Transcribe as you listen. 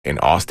in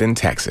Austin,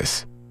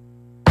 Texas.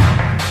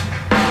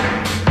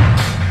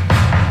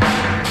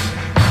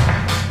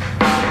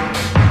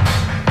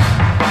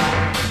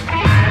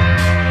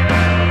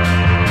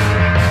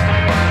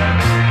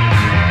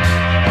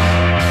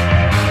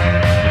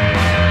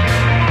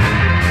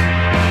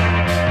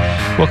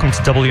 Welcome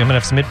to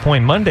WMNF's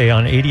Midpoint Monday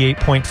on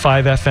 88.5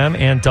 FM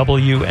and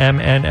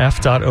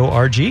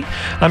WMNF.org.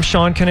 I'm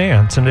Sean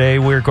Kinane. Today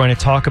we're going to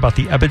talk about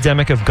the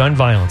epidemic of gun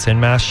violence and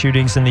mass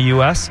shootings in the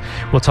U.S.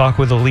 We'll talk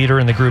with a leader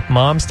in the group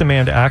Moms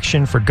Demand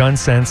Action for Gun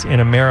Sense in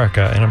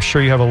America. And I'm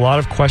sure you have a lot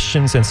of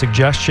questions and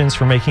suggestions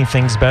for making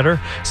things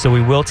better, so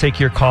we will take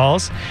your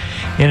calls.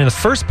 And in the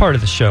first part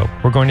of the show,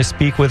 we're going to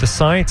speak with a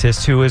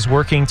scientist who is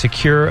working to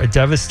cure a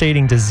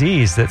devastating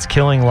disease that's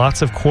killing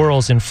lots of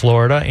corals in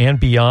Florida and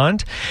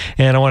beyond.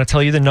 And I want to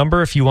tell you the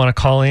number if you want to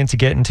call in to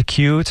get into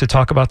queue to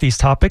talk about these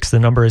topics. The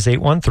number is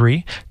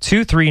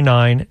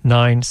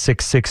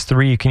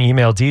 813-239-9663. You can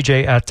email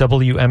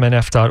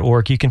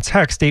dj@wmnf.org. You can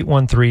text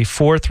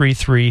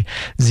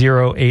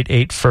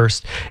 813-433-0885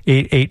 first,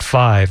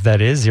 885. That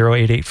is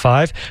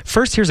 0885.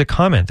 First, here's a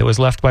comment that was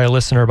left by a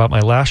listener about my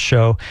last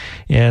show.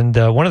 And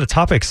one of the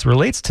topics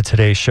relates to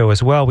today's show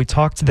as well. We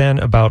talked then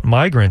about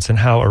migrants and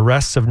how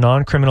arrests of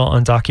non-criminal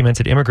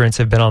undocumented immigrants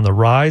have been on the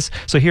rise.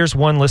 So here's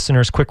one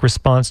listener's quick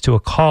response to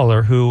a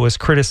caller who was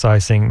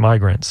criticizing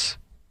migrants.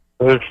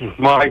 This is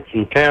Mike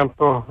in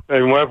Tampa.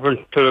 In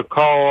reference to the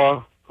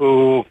caller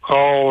who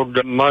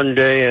called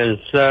Monday and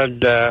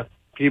said that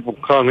people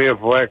come here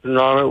for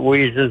economic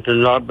reasons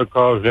and not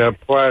because they're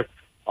oppressed.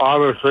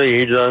 Obviously,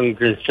 he doesn't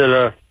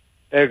consider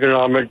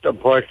economic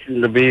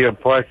oppression to be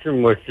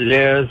oppression, which it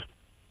is.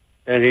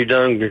 And he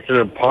doesn't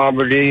consider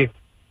poverty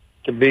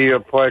to be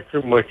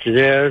oppression, which it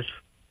is.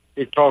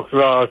 He talks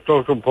about our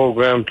social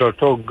programs are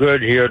so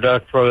good here,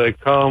 that's why they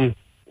come.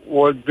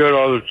 What good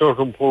are the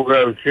social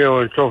programs here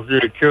when Social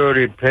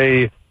Security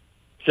pay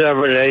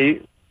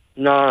 $700, $800,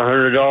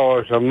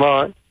 $900 a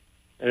month,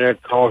 and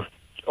it costs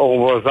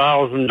over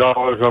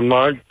 $1,000 a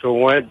month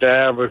to rent the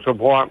average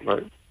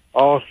apartment.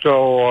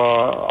 Also,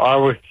 I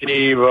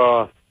receive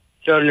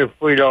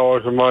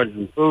 $73 a month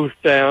in food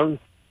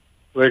stamps,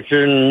 which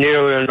isn't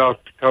nearly enough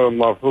to cover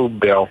my food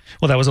bill.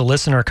 Well, that was a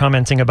listener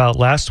commenting about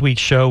last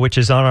week's show, which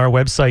is on our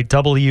website,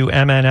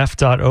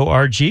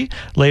 WMNF.org.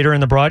 Later in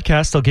the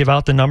broadcast, I'll give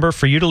out the number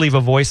for you to leave a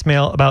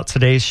voicemail about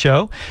today's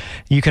show.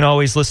 You can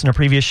always listen to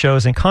previous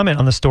shows and comment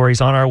on the stories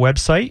on our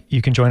website.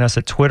 You can join us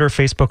at Twitter,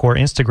 Facebook, or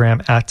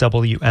Instagram at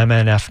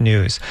WMNF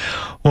News.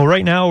 Well,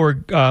 right now,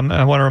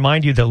 I want to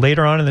remind you that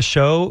later on in the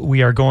show,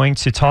 we are going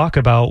to talk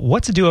about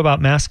what to do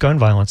about mass gun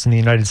violence in the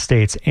United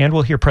States, and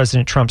we'll hear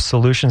President Trump's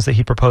solutions that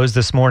he proposed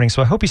this morning.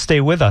 So I hope you stay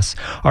with us.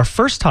 Our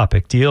first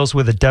topic deals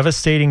with a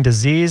devastating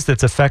disease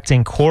that's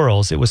affecting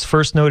corals. It was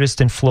first noticed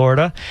in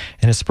Florida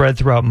and has spread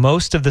throughout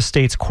most of the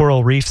state's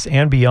coral reefs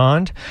and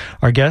beyond.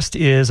 Our guest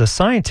is a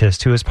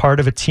scientist who is part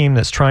of a team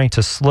that's trying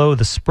to slow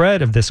the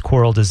spread of this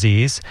coral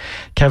disease.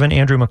 Kevin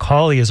Andrew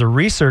McCauley is a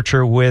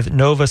researcher with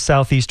Nova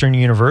Southeastern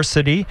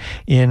University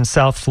in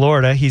South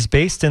Florida. He's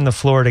based in the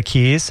Florida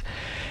Keys.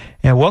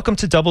 And welcome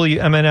to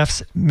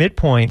WMNF's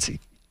Midpoint,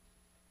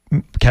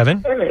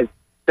 Kevin. Hey.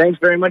 Thanks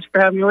very much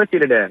for having me with you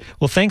today.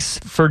 Well, thanks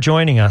for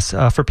joining us.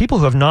 For people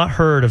who have not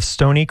heard of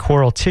stony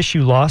coral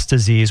tissue loss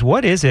disease,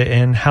 what is it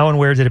and how and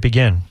where did it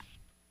begin?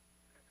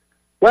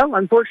 Well,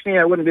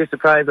 unfortunately, I wouldn't be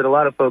surprised that a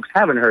lot of folks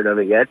haven't heard of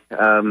it yet.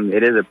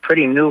 It is a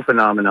pretty new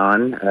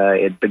phenomenon.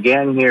 It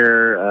began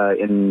here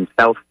in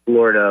South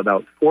Florida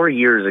about 4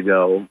 years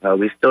ago.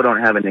 We still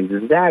don't have an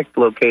exact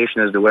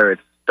location as to where it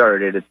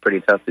started. It's pretty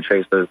tough to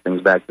trace those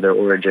things back to their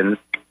origins.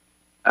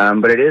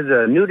 But it is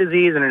a new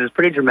disease, and it is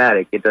pretty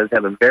dramatic. It does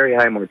have a very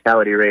high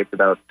mortality rate,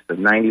 about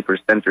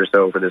 90% or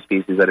so for the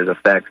species that it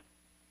affects.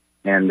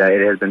 And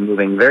it has been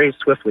moving very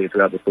swiftly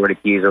throughout the Florida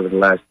Keys over the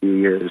last few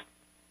years.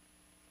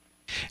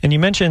 And you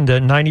mentioned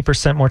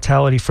 90%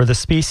 mortality for the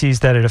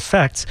species that it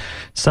affects.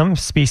 Some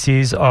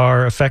species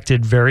are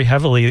affected very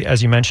heavily,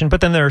 as you mentioned,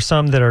 but then there are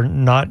some that are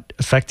not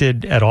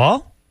affected at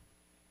all?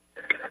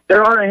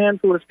 There are a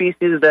handful of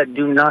species that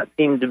do not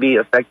seem to be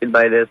affected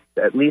by this,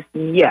 at least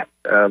yet.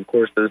 Of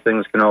course, those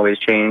things can always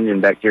change, and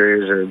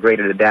bacteria are great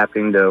at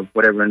adapting to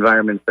whatever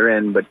environments they're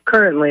in. But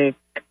currently,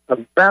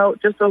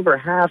 about just over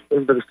half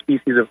of the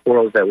species of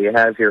corals that we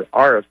have here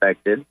are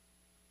affected.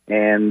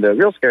 And the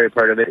real scary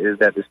part of it is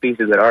that the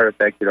species that are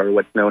affected are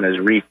what's known as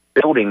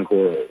reef-building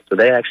corals. So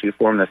they actually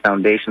form the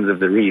foundations of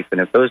the reef,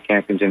 and if those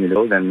can't continue to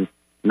go, then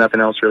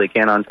nothing else really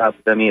can on top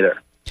of them either.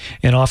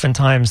 And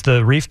oftentimes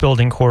the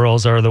reef-building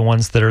corals are the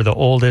ones that are the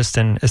oldest,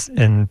 and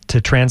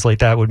to translate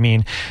that would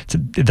mean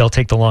they'll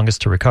take the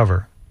longest to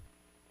recover.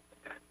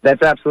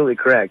 That's absolutely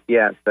correct,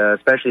 yes,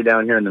 especially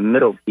down here in the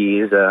Middle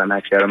Keys. I'm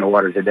actually out on the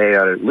water today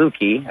out at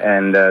Lukey,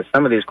 and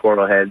some of these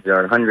coral heads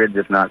are hundreds,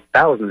 if not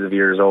thousands of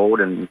years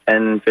old and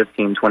 10,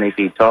 15, 20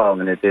 feet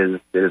tall, and it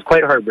is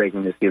quite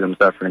heartbreaking to see them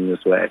suffering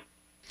this way.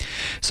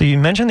 So you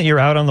mentioned that you're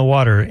out on the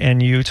water,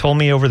 and you told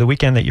me over the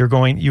weekend that you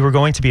were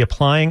going to be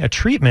applying a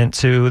treatment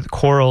to the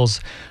corals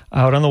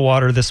out on the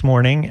water this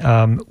morning.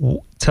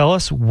 Tell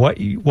us what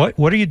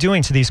are you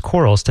doing to these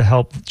corals to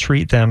help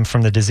treat them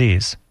from the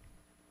disease?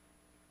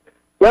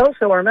 Well,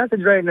 so our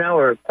methods right now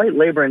are quite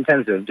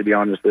labor-intensive, to be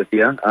honest with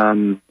you.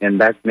 And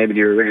back maybe to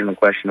your original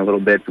question a little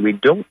bit, we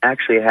don't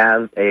actually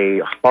have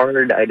a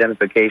hard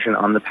identification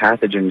on the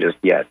pathogen just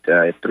yet.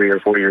 3 or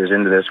 4 years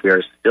into this, we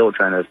are still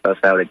trying to suss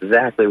out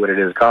exactly what it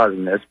is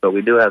causing this, but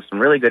we do have some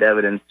really good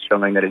evidence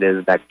showing that it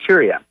is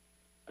bacteria.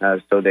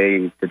 So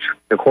the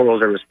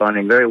corals are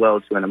responding very well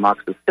to an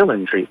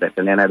amoxicillin treatment,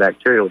 an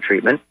antibacterial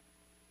treatment.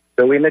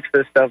 So we mix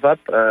this stuff up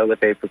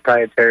with a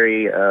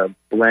proprietary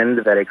blend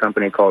that a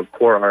company called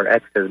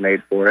CoreRx has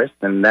made for us,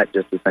 and that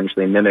just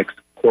essentially mimics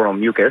coral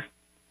mucus.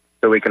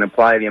 So we can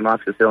apply the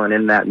amoxicillin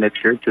in that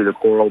mixture to the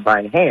coral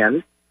by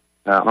hand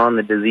on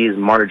the disease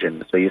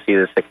margin. So you see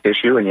the sick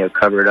tissue, and you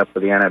cover it up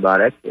with the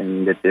antibiotic,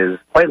 and it is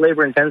quite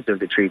labor-intensive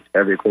to treat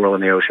every coral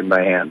in the ocean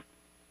by hand.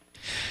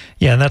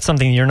 Yeah, and that's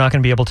something you're not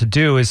going to be able to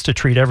do, is to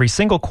treat every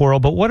single coral.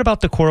 But what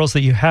about the corals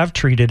that you have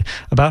treated?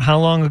 About how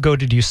long ago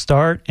did you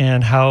start,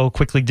 and how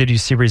quickly did you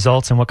see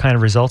results, and what kind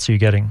of results are you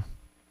getting?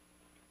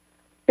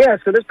 Yeah,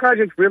 so this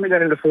project really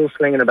got into full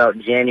swing in about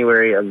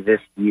January of this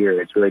year.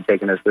 It's really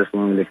taken us this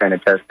long to kind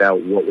of test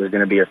out what was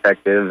going to be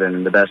effective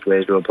and the best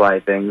ways to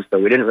apply things. So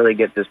we didn't really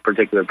get this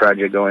particular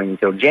project going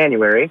until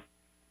January.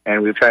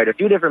 And we've tried a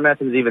few different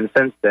methods even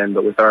since then,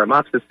 but with our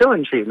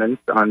amoxicillin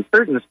treatments on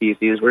certain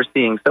species, we're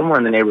seeing somewhere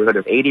in the neighborhood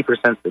of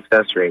 80%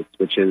 success rates,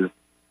 which is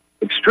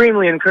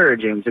extremely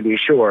encouraging to be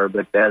sure.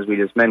 But as we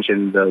just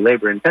mentioned, the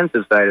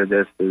labor-intensive side of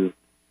this is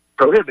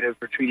prohibitive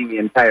for treating the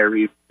entire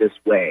reef this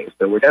way.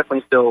 So we're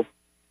definitely still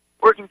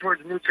working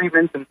towards new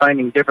treatments and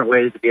finding different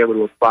ways to be able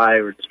to apply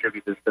or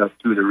distribute this stuff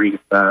to the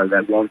reef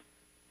that won't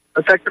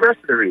affect the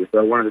rest of the reef.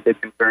 So one of the big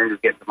concerns is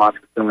getting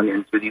amoxicillin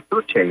into the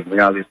food chain. We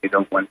obviously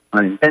don't want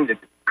unintended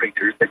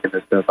creatures picking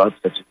this stuff up,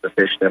 such as the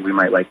fish that we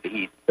might like to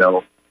eat.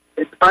 So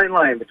it's a fine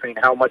line between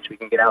how much we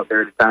can get out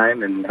there at a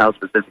time and how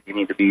specific you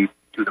need to be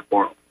to the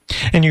coral.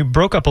 And you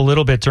broke up a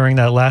little bit during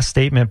that last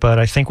statement, but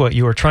I think what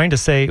you were trying to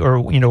say, or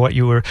what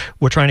you were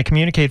trying to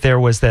communicate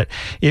there, was that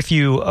if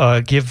you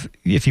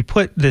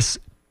put this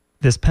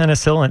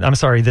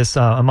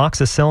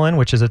amoxicillin,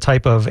 which is a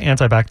type of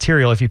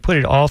antibacterial, if you put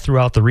it all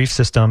throughout the reef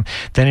system,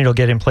 then it'll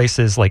get in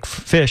places like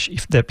fish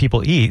that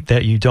people eat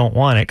that you don't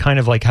want it. Kind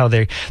of like how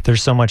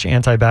there's so much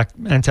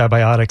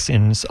antibiotics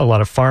in a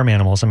lot of farm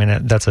animals. I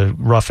mean, that's a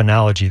rough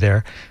analogy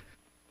there.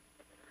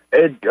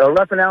 A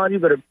rough analogy,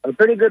 but a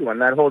pretty good one.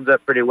 That holds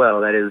up pretty well.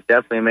 That is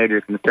definitely a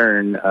major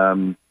concern.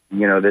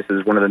 This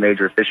is one of the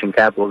major fishing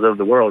capitals of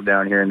the world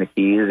down here in the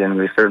Keys, and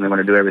we certainly want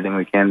to do everything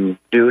we can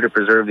do to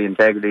preserve the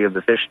integrity of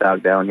the fish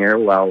stock down here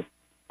while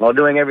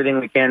doing everything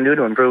we can do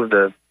to improve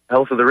the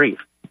health of the reef.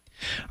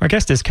 Our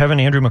guest is Kevin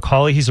Andrew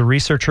McCauley. He's a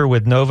researcher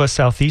with Nova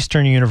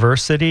Southeastern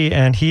University,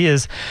 and he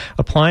is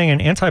applying an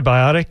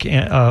antibiotic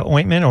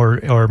ointment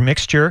or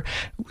mixture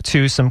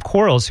to some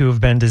corals who have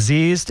been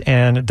diseased,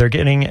 and they're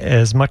getting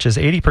as much as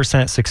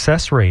 80%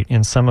 success rate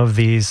in some of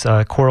these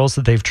corals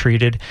that they've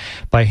treated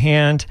by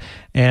hand.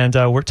 And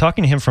we're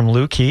talking to him from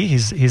Lou Key.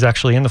 He's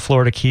actually in the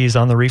Florida Keys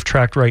on the Reef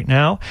Tract right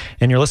now.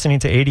 And you're listening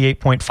to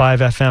 88.5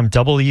 FM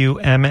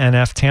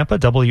WMNF Tampa,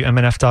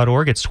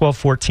 WMNF.org. It's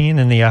 12:14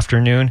 in the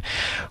afternoon.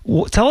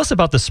 Tell us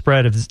about the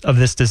spread of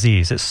this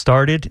disease. It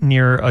started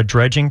near a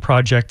dredging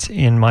project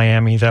in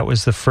Miami. That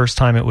was the first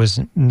time it was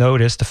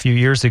noticed a few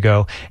years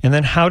ago. And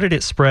then how did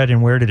it spread,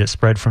 and where did it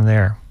spread from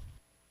there?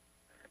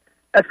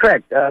 That's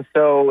correct.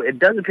 So it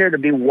does appear to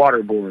be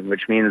waterborne,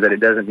 which means that it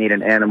doesn't need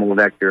an animal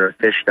vector. A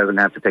fish doesn't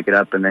have to pick it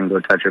up and then go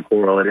touch a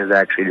coral. It is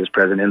actually just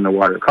present in the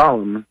water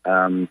column.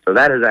 So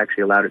that has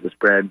actually allowed it to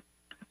spread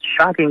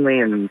shockingly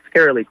and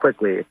scarily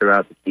quickly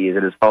throughout the Keys.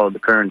 It has followed the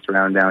currents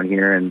around down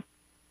here, and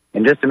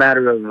in just a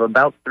matter of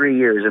about 3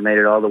 years, it made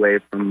it all the way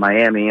from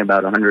Miami,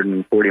 about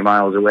 140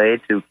 miles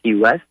away, to Key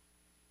West.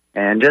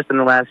 And just in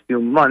the last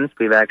few months,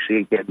 we've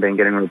actually been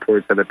getting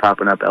reports of it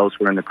popping up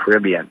elsewhere in the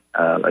Caribbean.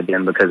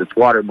 Again, because it's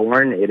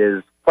waterborne, it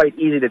is quite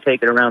easy to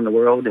take it around the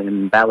world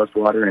in ballast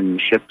water and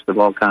ships of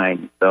all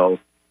kinds. So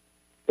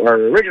our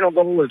original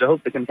goal was to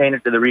hope to contain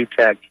it to the reef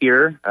tract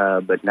here,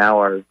 but now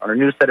our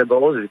new set of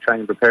goals is to try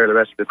and prepare the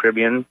rest of the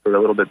Caribbean for a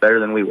little bit better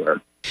than we were.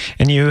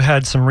 And you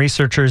had some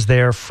researchers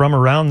there from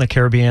around the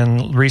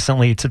Caribbean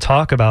recently to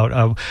talk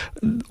about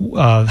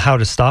how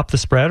to stop the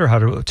spread, or how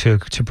to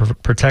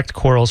protect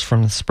corals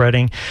from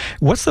spreading.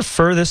 What's the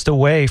furthest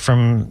away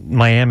from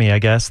Miami, I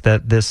guess,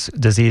 that this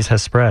disease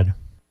has spread?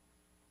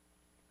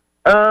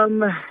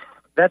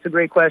 That's a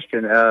great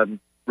question.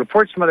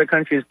 Reports from other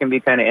countries can be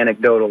kind of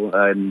anecdotal,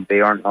 and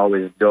they aren't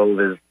always dove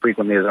as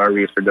frequently as our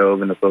reefs are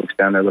dove, and the folks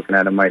down there looking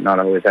at them might not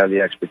always have the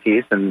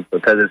expertise. And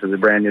because this is a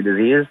brand new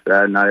disease,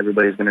 not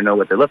everybody's going to know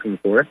what they're looking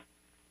for.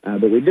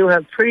 But we do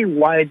have pretty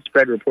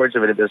widespread reports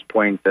of it at this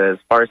point. As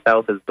far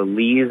south as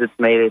Belize, it's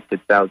made it.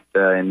 It's out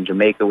in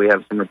Jamaica. We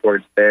have some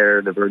reports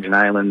there. The Virgin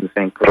Islands,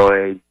 St.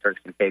 Croix,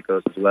 Turks and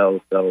Caicos as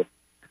well. So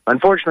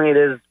unfortunately, it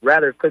is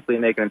rather quickly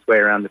making its way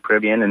around the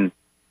Caribbean, and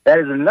That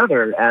is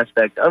another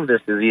aspect of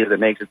this disease that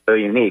makes it so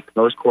unique.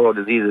 Most coral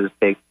diseases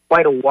take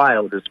quite a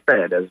while to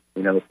spread, as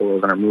you know, the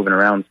corals aren't moving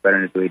around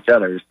spreading it to each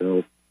other.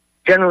 So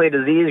generally, a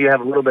disease, you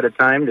have a little bit of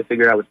time to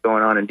figure out what's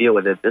going on and deal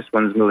with it. This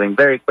one's moving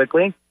very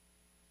quickly.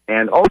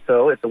 And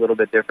also, it's a little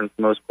bit different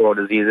from most coral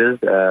diseases.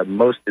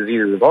 Most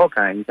diseases of all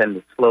kinds tend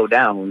to slow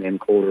down in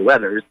colder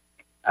weathers.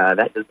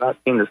 That does not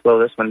seem to slow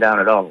this one down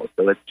at all.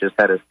 So it's just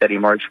had a steady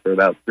march for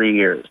about 3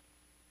 years.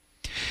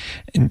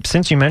 And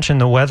since you mentioned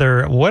the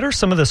weather, what are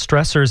some of the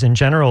stressors in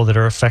general that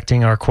are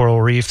affecting our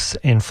coral reefs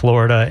in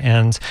Florida,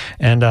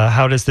 and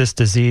how does this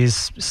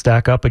disease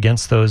stack up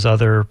against those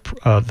other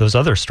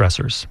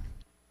stressors?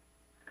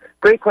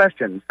 Great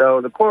question.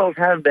 So the corals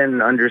have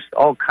been under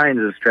all kinds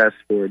of stress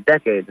for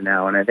decades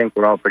now, and I think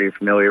we're all pretty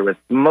familiar with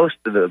most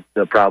of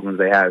the problems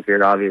they have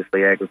here.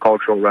 Obviously,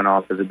 agricultural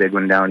runoff is a big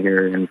one down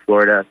here in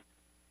Florida.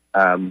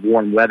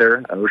 Warm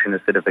weather, ocean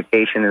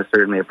acidification is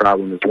certainly a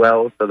problem as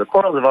well. So the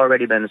corals have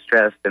already been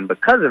stressed, and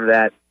because of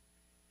that,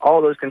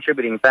 all those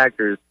contributing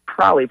factors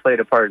probably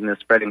played a part in this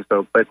spreading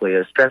so quickly.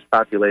 A stressed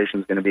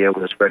population is going to be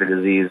able to spread a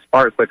disease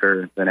far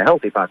quicker than a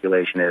healthy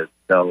population is.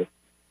 So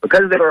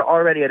because they were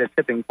already at a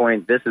tipping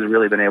point, this has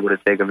really been able to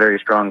take a very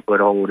strong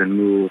foothold and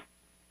move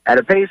at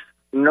a pace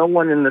no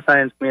one in the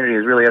science community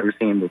has really ever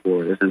seen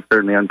before. This is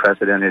certainly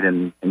unprecedented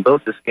in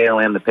both the scale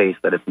and the pace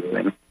that it's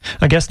moving.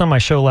 A guest on my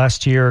show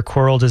last year,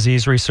 coral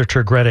disease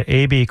researcher Greta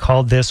Abbe,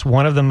 called this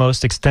one of the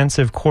most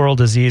extensive coral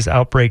disease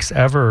outbreaks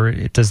ever.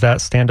 Does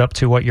that stand up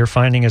to what you're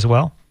finding as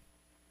well?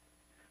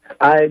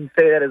 I'd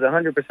say that is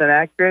 100%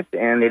 accurate,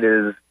 and it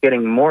is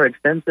getting more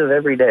extensive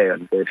every day,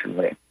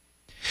 unfortunately.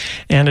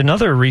 And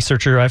another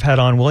researcher I've had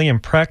on, William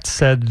Precht,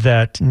 said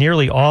that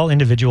nearly all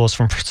individuals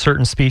from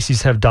certain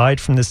species have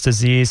died from this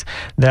disease.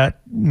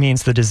 That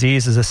means the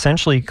disease is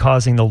essentially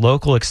causing the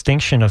local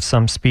extinction of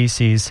some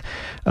species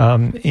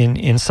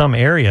in some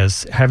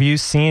areas. Have you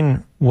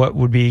seen what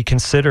would be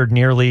considered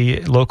nearly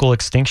local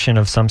extinction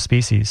of some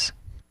species?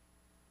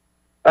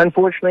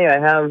 Unfortunately, I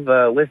have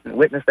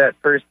witnessed that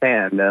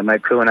firsthand. My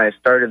crew and I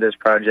started this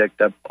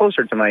project up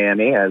closer to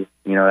Miami, as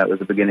you know, that was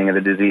the beginning of the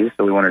disease,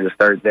 so we wanted to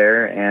start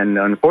there. And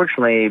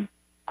unfortunately,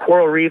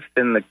 coral reefs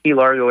in the Key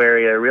Largo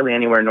area, really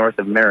anywhere north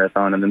of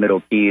Marathon in the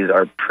Middle Keys,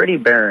 are pretty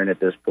barren at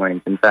this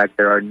point. In fact,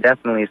 there are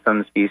definitely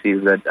some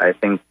species that I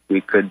think we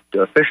could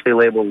officially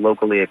label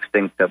locally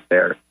extinct up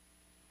there.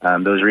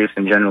 Those reefs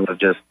in general have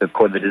just, the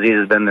disease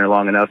has been there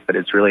long enough that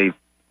it's really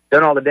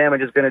done all the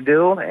damage it's going to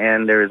do,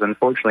 and there is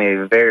unfortunately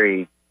a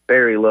very,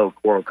 very low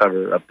coral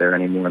cover up there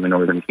anymore in the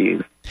northern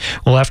Keys.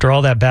 Well, after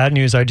all that bad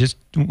news, I just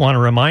want to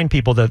remind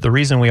people that the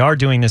reason we are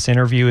doing this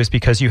interview is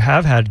because you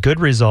have had good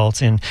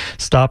results in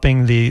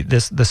stopping the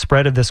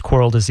spread of this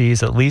coral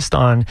disease, at least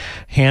on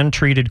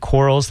hand-treated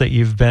corals that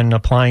you've been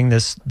applying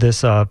this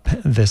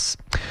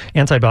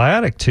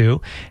antibiotic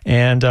to.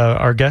 And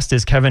our guest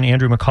is Kevin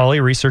Andrew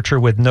McCauley, researcher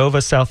with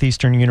Nova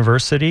Southeastern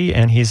University,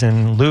 and he's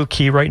in Looe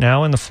Key right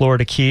now in the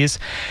Florida Keys.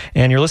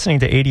 And you're listening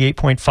to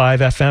 88.5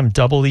 FM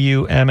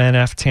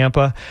WMNF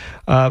Tampa.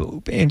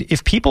 And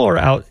if people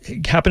are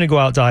happen to go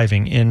out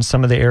diving in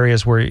some of the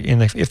areas where,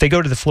 if they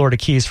go to the Florida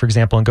Keys, for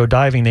example, and go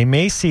diving, they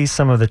may see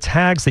some of the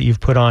tags that you've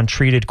put on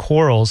treated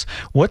corals.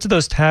 What do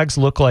those tags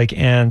look like,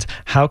 and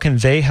how can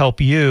they help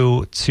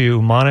you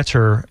to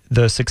monitor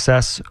the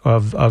success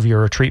of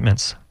your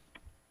treatments?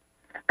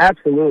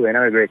 Absolutely,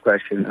 another great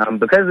question.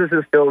 Because this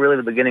is still really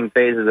the beginning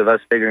phases of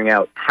us figuring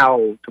out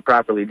how to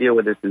properly deal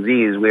with this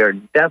disease, we are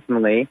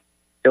definitely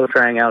still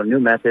trying out new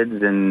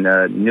methods and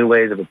new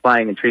ways of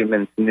applying the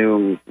treatments,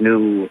 new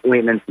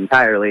ointments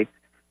entirely.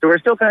 So we're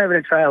still kind of in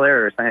a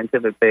trial-error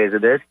scientific phase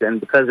of this,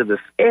 and because of the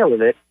scale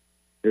of it,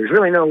 there's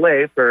really no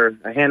way for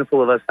a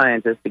handful of us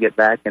scientists to get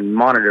back and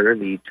monitor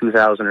the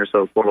 2,000 or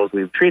so corals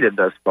we've treated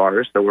thus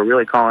far. So we're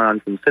really calling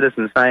on some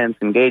citizen science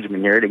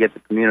engagement here to get the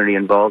community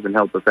involved and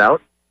help us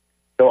out.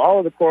 So all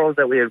of the corals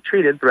that we have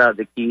treated throughout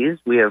the Keys,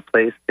 we have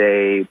placed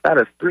about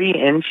a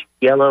 3-inch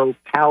yellow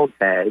cow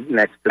tag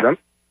next to them.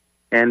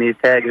 And these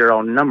tags are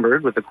all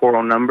numbered with the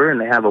coral number,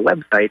 and they have a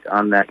website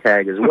on that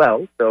tag as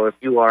well. So if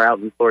you are out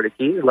in Florida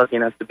Keys, lucky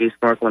enough to be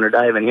snorkeling or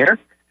diving here,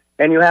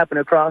 and you happen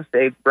across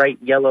a bright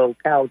yellow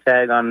cow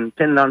tag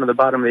pinned onto the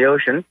bottom of the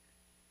ocean,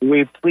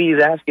 we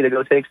please ask you to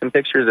go take some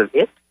pictures of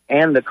it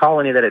and the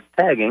colony that it's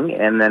tagging,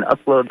 and then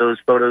upload those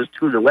photos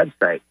to the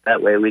website.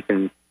 That way we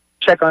can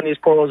check on these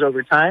corals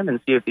over time and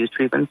see if these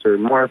treatments are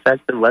more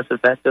effective, less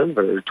effective,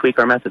 or tweak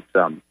our methods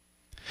some.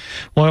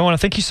 Well, I want to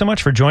thank you so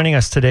much for joining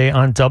us today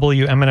on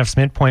WMNF's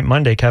Midpoint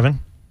Monday,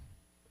 Kevin.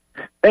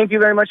 Thank you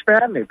very much for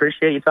having me.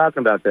 Appreciate you talking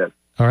about this.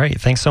 All right.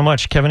 Thanks so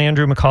much. Kevin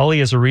Andrew McCauley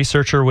is a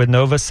researcher with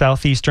Nova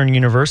Southeastern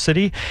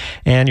University,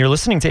 and you're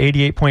listening to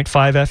 88.5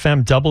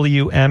 FM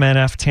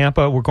WMNF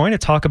Tampa. We're going to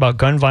talk about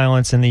gun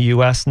violence in the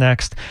U.S.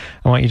 next.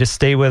 I want you to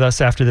stay with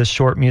us after this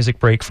short music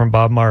break from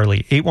Bob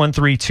Marley.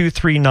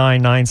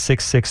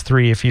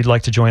 813-239-9663 if you'd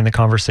like to join the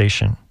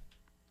conversation.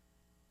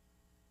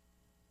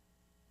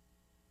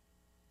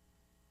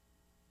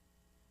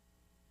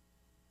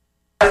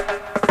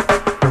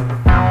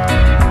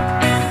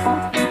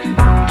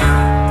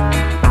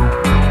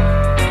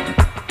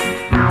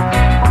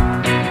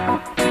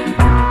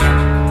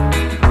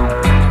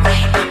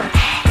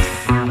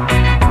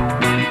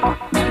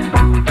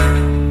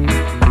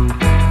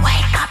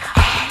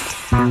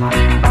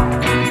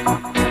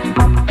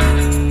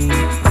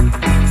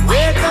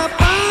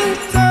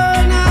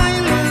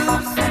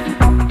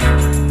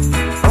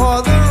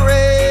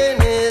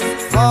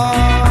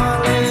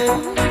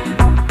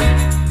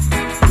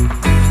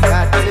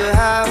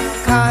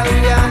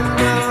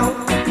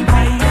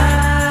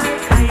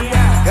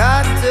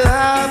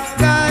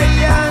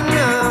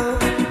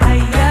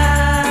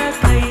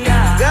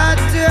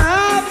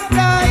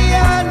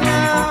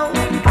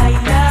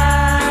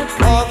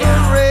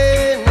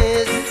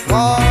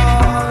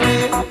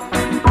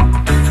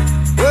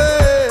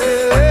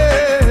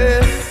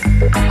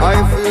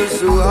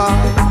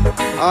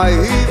 I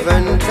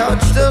even touch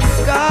the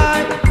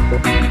sky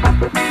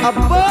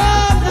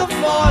above the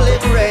falling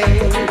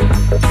rain.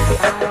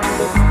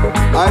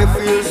 I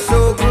feel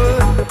so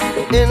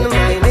good in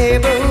my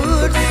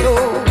neighborhood,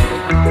 so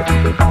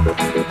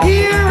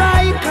here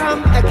I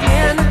come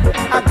again.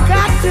 I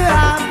got to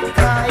have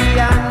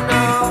Kaya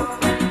now.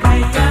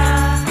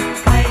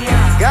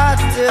 Kaya. Got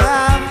to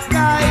have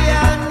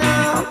Kaya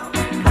now.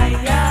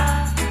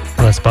 Kaya.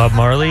 That's Bob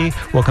Marley.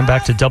 Welcome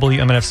back to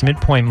WMNF's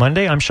Midpoint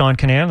Monday. I'm Sean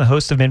Canan, the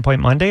host of Midpoint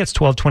Monday. It's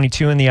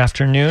 12:22 in the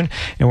afternoon,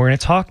 and we're going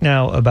to talk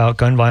now about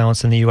gun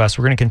violence in the U.S.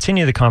 We're going to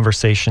continue the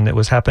conversation that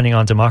was happening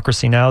on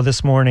Democracy Now!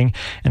 This morning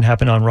and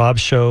happened on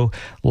Rob's show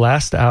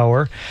last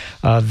hour.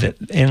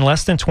 In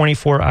less than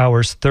 24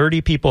 hours, 30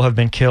 people have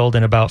been killed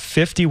and about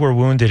 50 were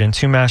wounded in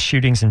two mass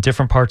shootings in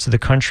different parts of the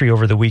country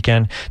over the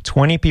weekend.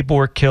 20 people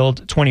were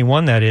killed,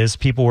 21 that is,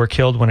 people were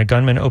killed when a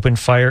gunman opened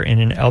fire in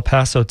an El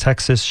Paso,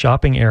 Texas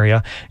shopping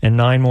area, and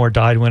 9 more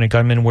died when a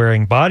gunman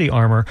wearing body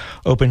armor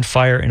opened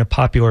fire in a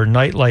popular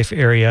nightlife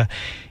area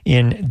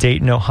in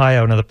Dayton,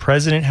 Ohio. Now, the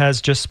president has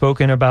just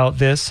spoken about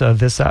this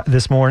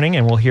morning,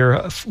 and we'll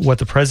hear what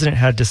the president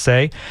had to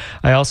say.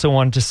 I also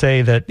wanted to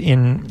say that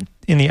in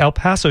the El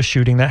Paso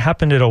shooting, that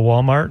happened at a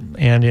Walmart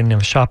and in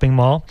a shopping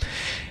mall.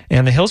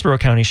 And the Hillsborough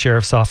County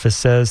Sheriff's Office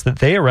says that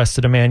they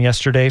arrested a man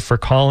yesterday for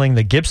calling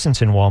the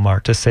Gibsonton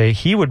Walmart to say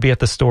he would be at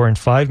the store in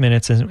 5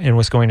 minutes and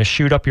was going to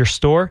shoot up your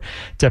store.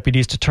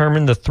 Deputies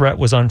determined the threat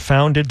was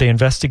unfounded. They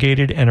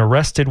investigated and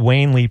arrested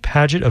Wayne Lee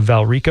Paget of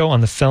Valrico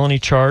on the felony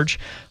charge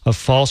of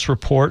false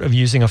report of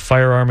using a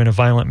firearm in a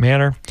violent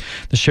manner.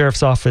 The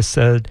Sheriff's Office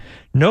said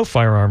no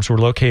firearms were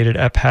located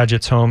at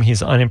Paget's home.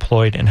 He's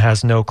unemployed and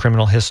has no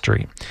criminal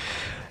history.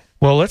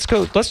 Well, let's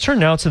turn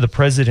now to the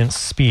president's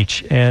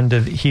speech. And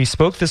he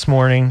spoke this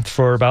morning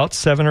for about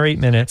 7 or 8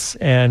 minutes.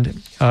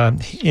 And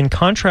in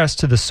contrast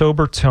to the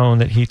sober tone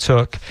that he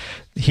took,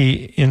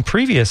 in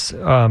previous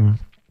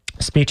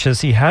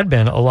speeches, he had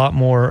been a lot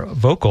more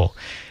vocal.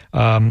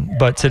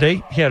 But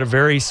today he had a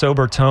very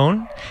sober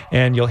tone,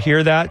 and you'll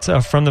hear that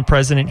from the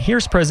president.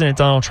 Here's President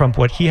Donald Trump,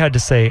 what he had to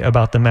say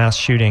about the mass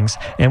shootings.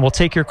 And we'll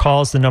take your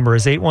calls. The number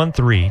is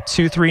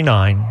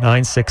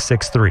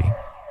 813-239-9663.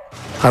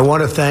 I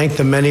want to thank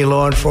the many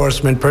law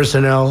enforcement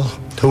personnel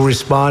who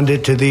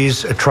responded to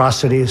these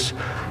atrocities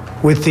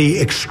with the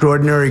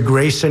extraordinary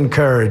grace and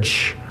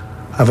courage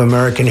of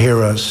American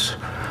heroes.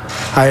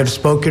 I have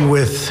spoken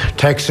with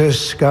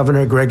Texas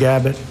Governor Greg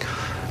Abbott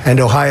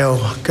and Ohio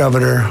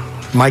Governor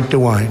Mike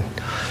DeWine,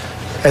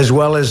 as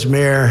well as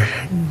Mayor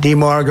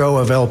DeMargo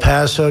of El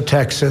Paso,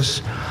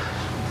 Texas,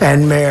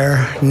 and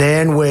Mayor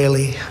Nan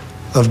Whaley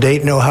of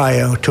Dayton,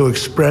 Ohio, to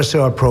express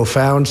our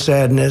profound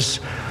sadness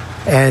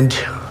and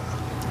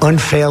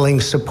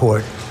unfailing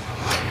support.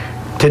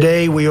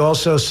 Today, we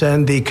also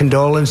send the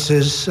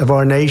condolences of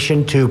our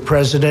nation to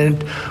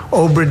President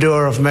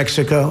Obrador of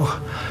Mexico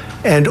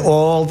and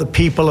all the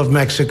people of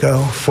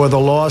Mexico for the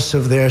loss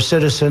of their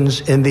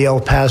citizens in the El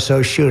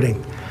Paso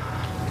shooting.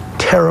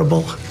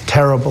 Terrible,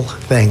 terrible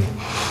thing.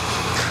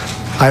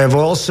 I have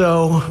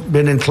also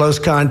been in close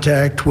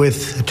contact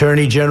with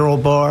Attorney General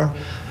Barr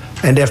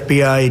and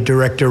FBI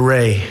Director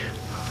Wray.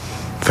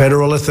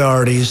 Federal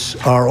authorities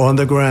are on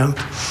the ground,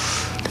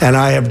 and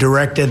I have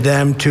directed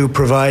them to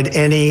provide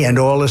any and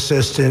all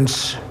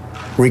assistance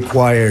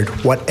required,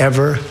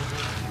 whatever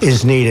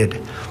is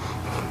needed.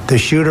 The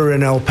shooter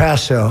in El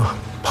Paso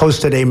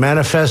posted a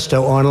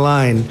manifesto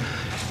online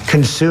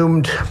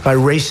consumed by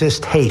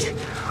racist hate.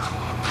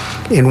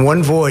 In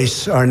one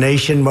voice, our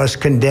nation must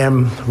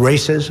condemn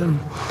racism,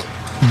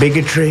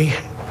 bigotry,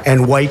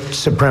 and white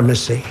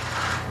supremacy.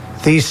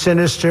 These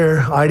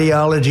sinister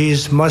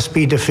ideologies must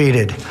be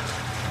defeated.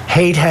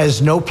 Hate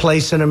has no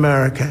place in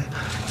America.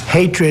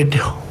 Hatred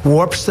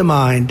warps the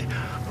mind,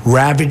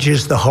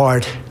 ravages the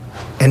heart,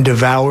 and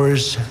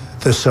devours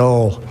the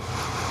soul.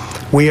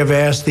 We have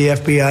asked the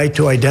FBI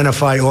to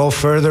identify all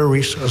further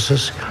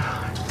resources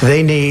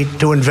they need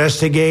to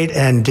investigate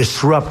and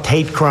disrupt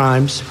hate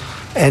crimes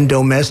and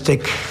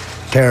domestic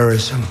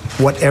terrorism,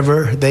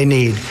 whatever they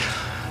need.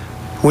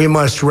 We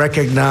must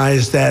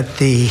recognize that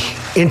the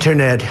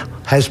internet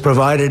has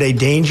provided a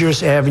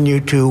dangerous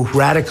avenue to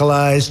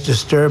radicalize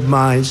disturbed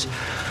minds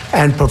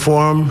and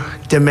perform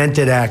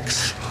demented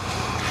acts.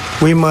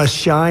 We must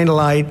shine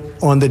light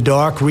on the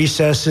dark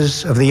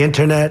recesses of the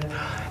internet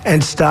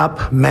and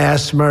stop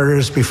mass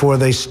murders before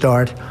they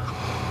start.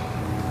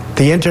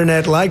 The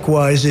internet,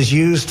 likewise, is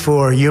used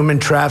for human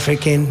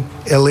trafficking,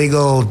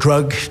 illegal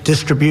drug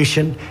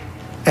distribution,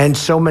 and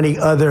so many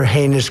other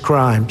heinous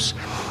crimes.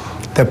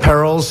 The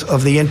perils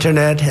of the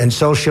internet and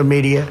social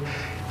media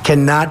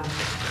cannot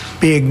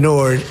be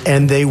ignored,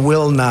 and they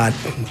will not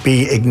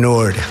be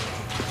ignored.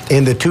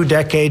 In the 2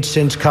 decades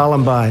since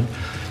Columbine,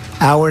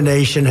 our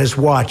nation has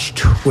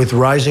watched with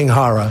rising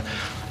horror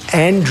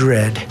and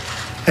dread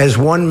as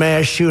one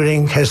mass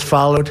shooting has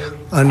followed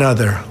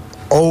another,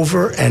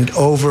 over and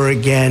over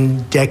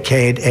again,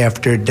 decade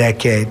after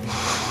decade.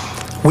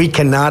 We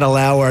cannot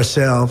allow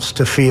ourselves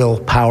to feel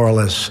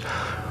powerless.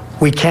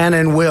 We can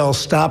and will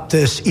stop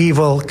this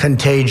evil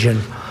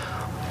contagion.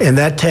 In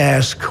that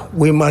task,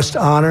 we must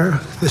honor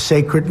the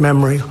sacred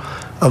memory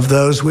of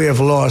those we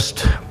have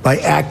lost by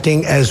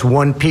acting as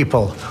one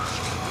people.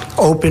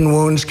 Open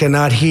wounds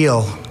cannot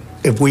heal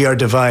if we are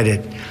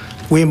divided.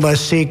 We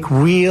must seek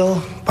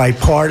real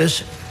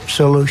bipartisan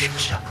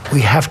solutions. We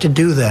have to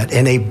do that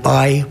in a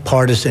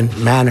bipartisan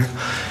manner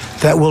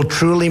that will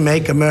truly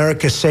make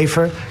America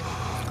safer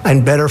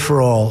and better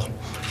for all.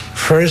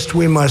 First,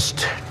 we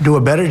must do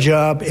a better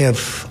job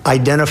of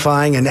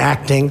identifying and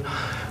acting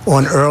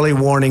on early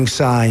warning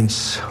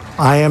signs.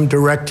 I am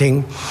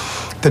directing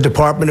the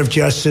Department of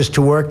Justice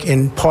to work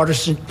in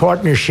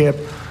partnership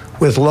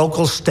with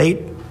local, state,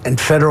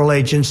 and federal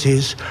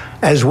agencies,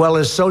 as well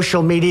as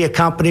social media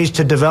companies,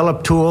 to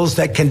develop tools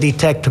that can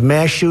detect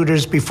mass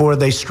shooters before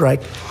they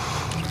strike.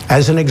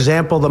 As an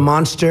example, the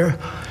monster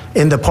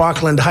in the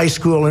Parkland High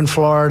School in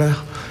Florida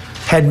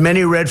had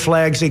many red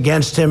flags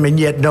against him, and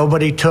yet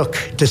nobody took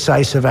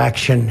decisive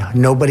action.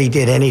 Nobody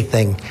did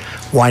anything.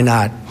 Why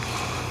not?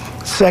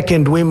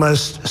 Second, we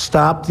must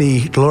stop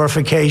the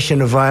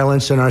glorification of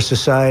violence in our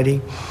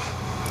society.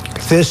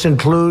 This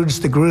includes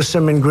the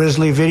gruesome and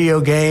grisly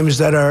video games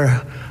that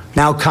are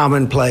now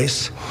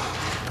commonplace.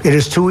 It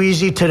is too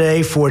easy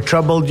today for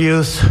troubled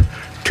youth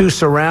to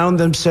surround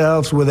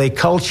themselves with a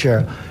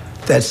culture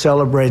that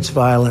celebrates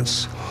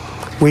violence.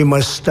 We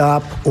must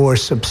stop or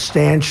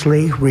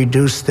substantially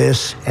reduce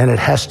this, and it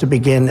has to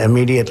begin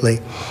immediately.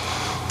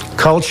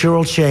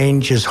 Cultural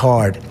change is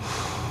hard,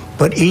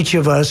 but each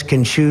of us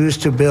can choose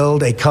to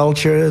build a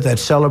culture that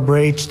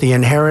celebrates the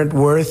inherent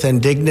worth and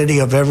dignity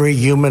of every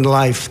human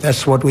life.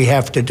 That's what we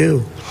have to do.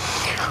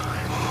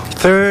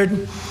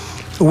 Third,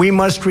 we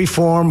must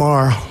reform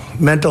our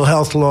mental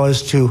health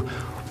laws to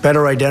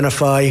better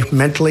identify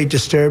mentally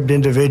disturbed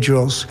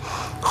individuals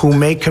who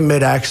may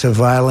commit acts of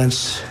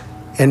violence,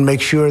 and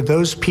make sure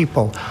those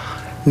people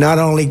not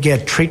only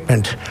get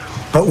treatment,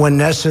 but when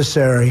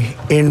necessary,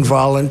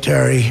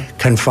 involuntary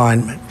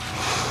confinement.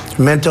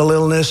 Mental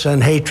illness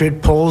and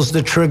hatred pulls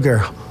the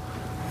trigger,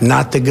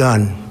 not the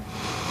gun.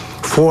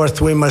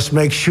 Fourth, we must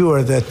make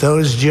sure that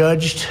those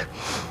judged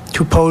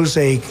to pose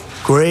a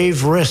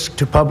grave risk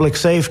to public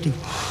safety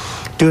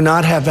do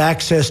not have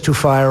access to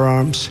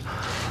firearms,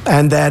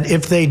 and that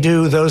if they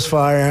do, those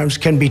firearms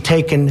can be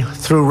taken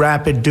through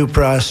rapid due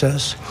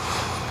process.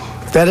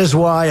 That is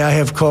why I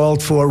have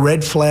called for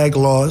red flag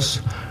laws,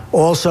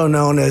 also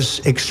known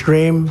as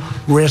extreme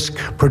risk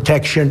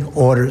protection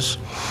orders.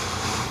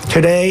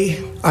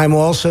 Today, I'm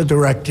also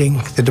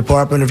directing the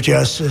Department of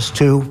Justice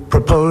to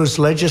propose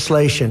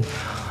legislation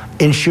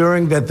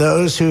ensuring that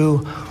those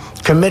who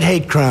commit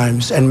hate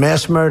crimes and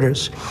mass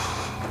murders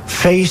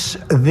face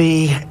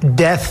the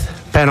death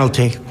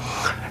penalty,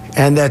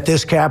 and that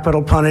this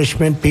capital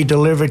punishment be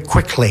delivered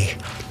quickly,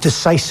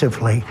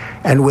 decisively,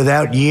 and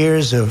without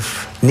years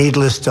of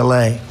needless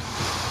delay.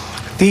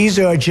 These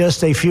are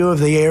just a few of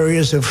the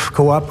areas of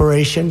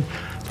cooperation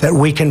that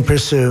we can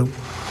pursue.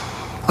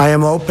 I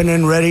am open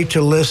and ready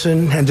to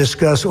listen and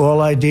discuss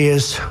all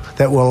ideas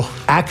that will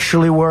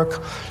actually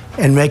work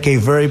and make a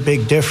very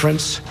big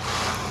difference.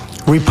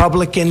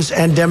 Republicans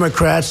and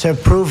Democrats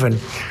have proven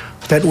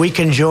that we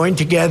can join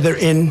together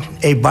in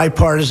a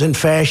bipartisan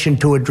fashion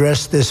to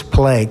address this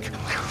plague.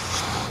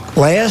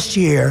 Last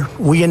year,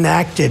 we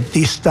enacted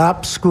the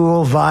Stop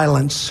School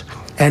Violence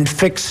and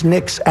Fix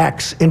NICS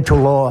Acts into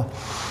law,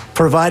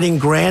 providing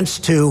grants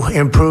to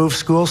improve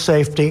school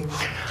safety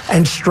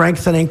and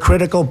strengthening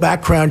critical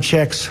background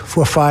checks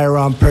for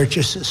firearm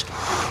purchases.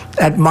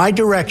 At my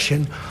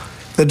direction,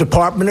 the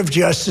Department of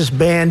Justice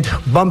banned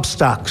bump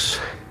stocks.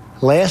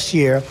 Last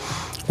year,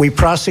 we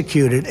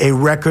prosecuted a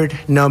record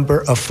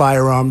number of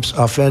firearms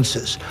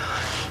offenses.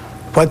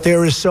 But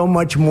there is so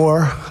much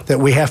more that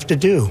we have to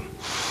do.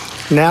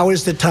 Now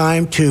is the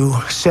time to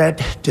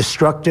set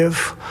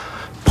destructive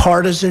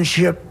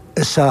partisanship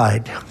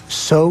aside,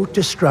 so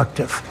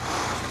destructive,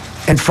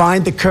 and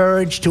find the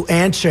courage to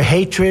answer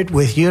hatred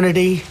with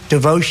unity,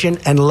 devotion,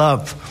 and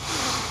love.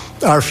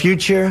 Our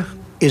future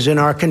is in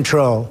our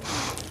control.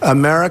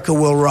 America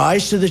will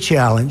rise to the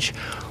challenge.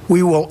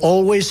 We will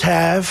always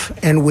have,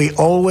 and we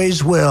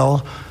always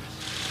will,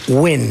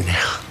 win.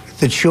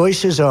 The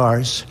choice is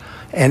ours,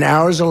 and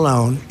ours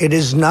alone. It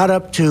is not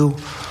up to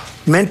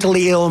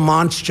mentally ill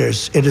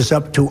monsters. It is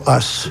up to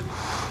us.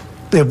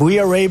 If we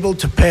are able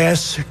to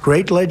pass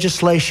great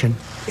legislation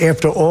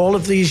after all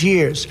of these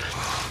years,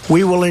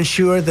 we will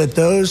ensure that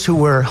those who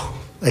were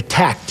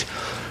attacked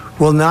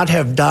will not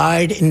have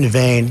died in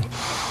vain.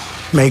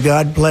 May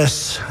God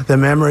bless the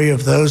memory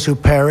of those who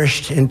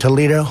perished in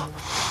Toledo.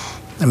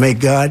 And may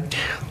God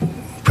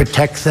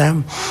protect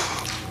them.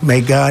 May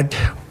God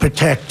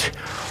protect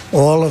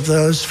all of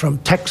those from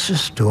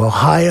Texas to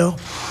Ohio.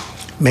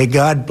 May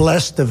God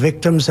bless the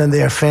victims and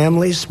their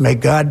families. May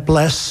God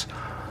bless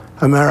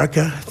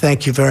America.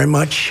 Thank you very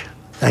much.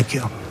 Thank you.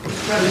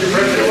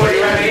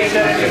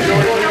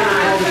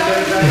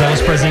 That was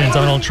was President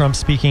Donald Trump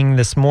speaking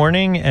this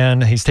morning,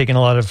 and he's taken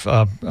a lot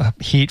of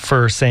heat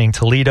for saying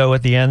Toledo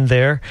at the end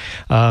there.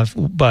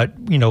 But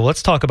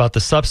let's talk about the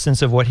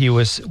substance of what he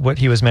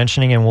was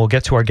mentioning, and we'll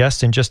get to our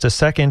guest in just a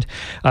second.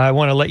 I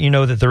want to let you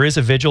know that there is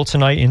a vigil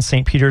tonight in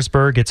St.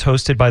 Petersburg. It's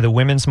hosted by the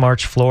Women's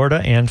March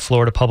Florida and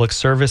Florida Public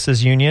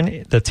Services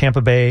Union. The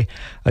Tampa Bay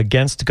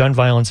Against Gun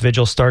Violence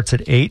Vigil starts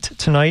at 8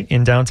 tonight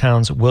in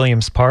downtown's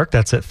Williams Park.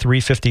 That's at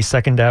 350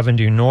 2nd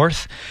Avenue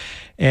North.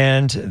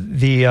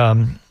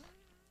 And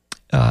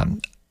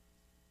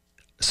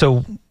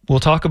so we'll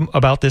talk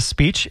about this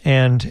speech,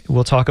 and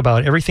we'll talk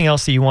about everything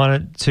else that you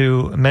wanted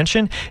to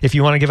mention. If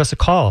you want to give us a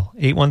call,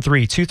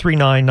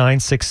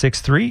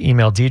 813-239-9663,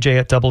 email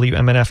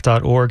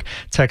dj@wmnf.org,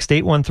 text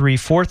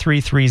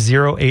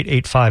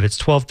 813-433-0885. It's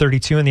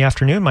 12:32 in the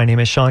afternoon. My name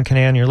is Sean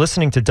Canan. You're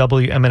listening to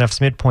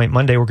WMNF's Midpoint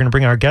Monday. We're going to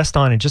bring our guest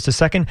on in just a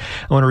second.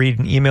 I want to read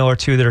an email or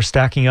two that are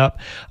stacking up.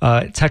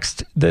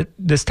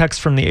 This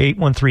text from the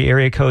 813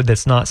 area code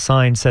that's not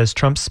signed says,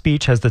 Trump's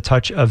speech has the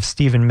touch of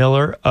Stephen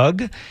Miller.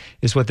 Ugh,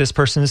 is what this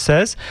person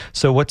says.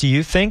 So what do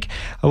you think?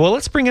 Well,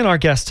 let's bring in our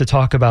guest to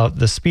talk about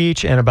the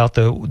speech and about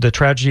the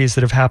tragedies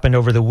that have happened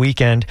over the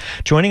weekend.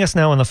 Joining us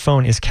now on the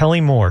phone is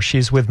Kelly Moore.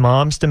 She's with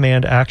Moms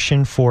Demand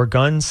Action for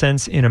Gun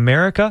Sense in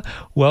America.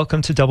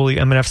 Welcome to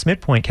WMNF's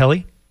Midpoint,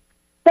 Kelly.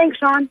 Thanks,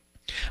 Sean.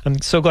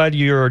 I'm so glad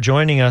you're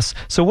joining us.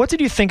 So what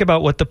did you think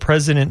about what the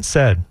president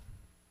said?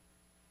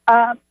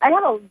 I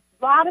had a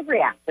lot of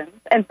reactions,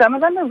 and some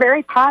of them are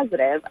very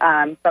positive,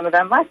 some of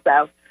them less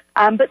so.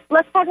 But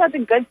let's talk about the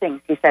good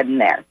things he said in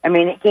there. I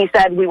mean, he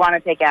said, we want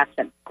to take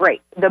action.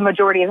 Great. The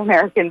majority of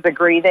Americans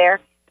agree there.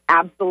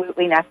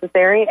 Absolutely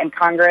necessary. And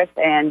Congress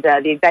and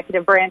the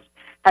executive branch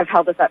have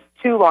held us up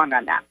too long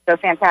on that. So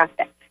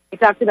fantastic. He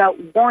talked about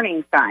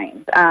warning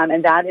signs.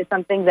 And that is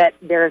something that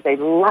there's a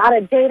lot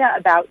of data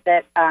about,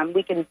 that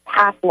we can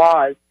pass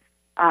laws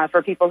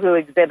for people who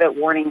exhibit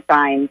warning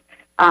signs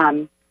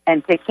and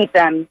to keep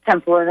them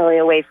temporarily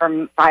away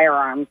from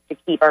firearms, to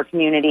keep our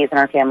communities and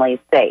our families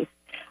safe.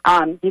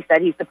 He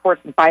said he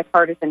supports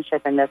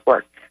bipartisanship in this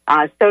work.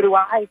 So do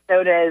I.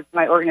 So does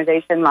my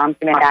organization, Moms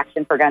Demand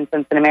Action for Gun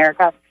Sense in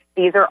America.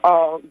 These are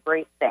all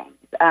great things.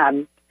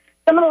 Some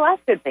of the less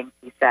good things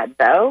he said,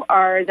 though,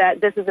 are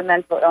that this is a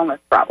mental illness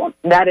problem.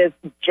 That is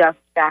just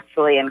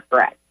factually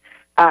incorrect.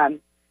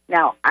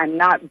 Now, I'm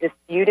not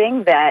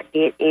disputing that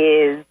it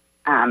is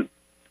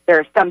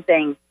there's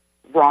something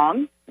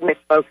wrong with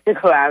folks who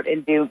go out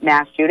and do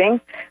mass shootings,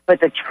 but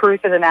the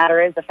truth of the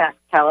matter is the facts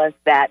tell us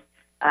that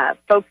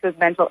folks with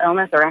mental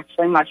illness are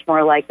actually much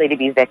more likely to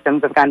be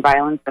victims of gun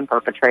violence than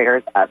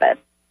perpetrators of it.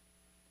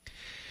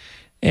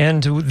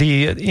 And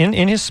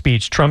in his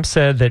speech, Trump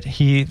said that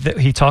he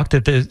talked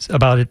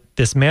about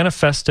this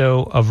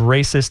manifesto of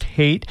racist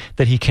hate,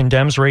 that he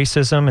condemns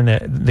racism and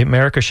that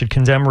America should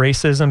condemn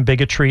racism,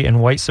 bigotry,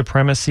 and white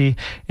supremacy,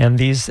 and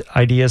these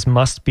ideas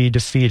must be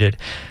defeated.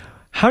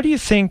 How do you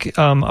think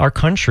our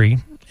country,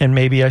 and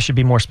maybe I should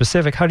be more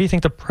specific, how do you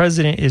think the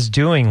president is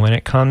doing when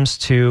it comes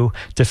to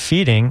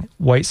defeating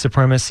white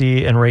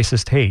supremacy and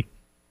racist hate?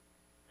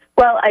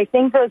 Well, I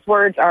think those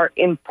words are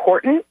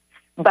important,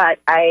 but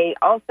I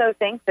also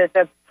think that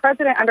the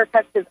president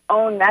undercuts his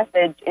own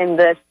message in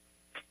the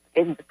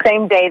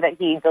same day that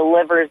he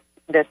delivers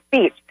this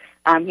speech.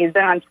 He's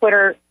been on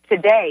Twitter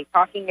today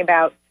talking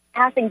about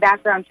passing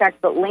background checks,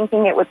 but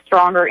linking it with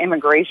stronger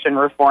immigration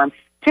reform,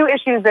 two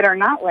issues that are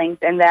not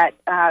linked and that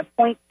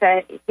point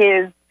to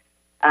his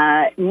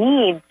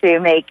need to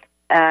make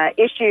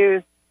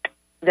issues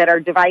that are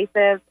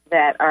divisive,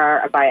 that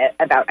are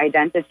about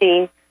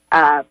identity,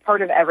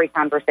 part of every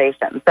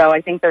conversation. So I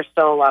think there's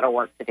still a lot of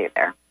work to do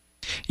there.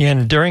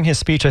 And during his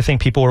speech, I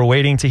think people were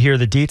waiting to hear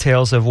the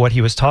details of what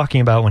he was talking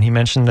about when he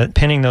mentioned that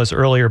pinning those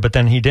earlier, but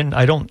then he didn't.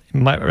 I don't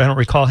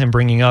recall him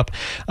bringing up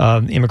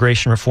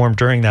immigration reform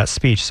during that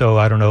speech. So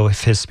I don't know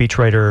if his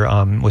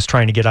speechwriter was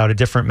trying to get out a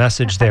different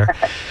message there.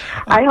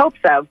 I hope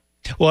so.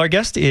 Well, our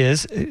guest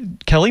is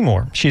Kelly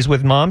Moore. She's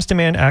with Moms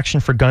Demand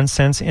Action for Gun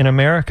Sense in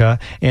America,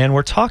 and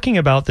we're talking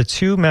about the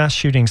two mass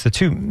shootings, the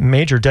two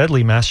major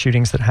deadly mass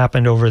shootings that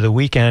happened over the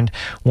weekend,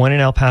 one in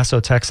El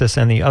Paso, Texas,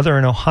 and the other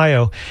in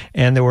Ohio,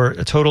 and there were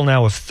a total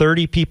now of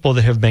 30 people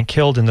that have been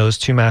killed in those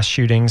two mass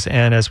shootings,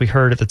 and as we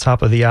heard at the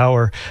top of the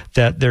hour,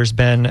 that there's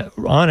been,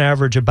 on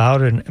average,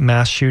 about a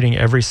mass shooting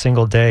every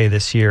single day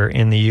this year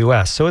in the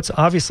U.S., so it's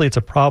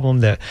a problem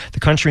that the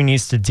country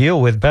needs to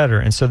deal with better,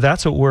 and so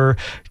that's what we're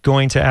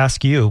going to ask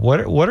you.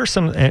 What are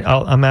some?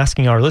 I'm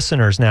asking our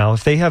listeners now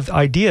if they have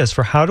ideas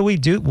for how do we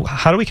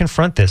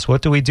confront this?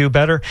 What do we do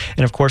better?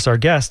 And of course, our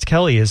guest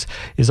Kelly is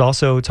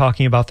also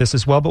talking about this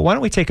as well. But why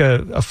don't we take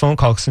a phone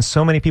call since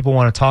so many people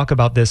want to talk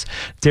about this?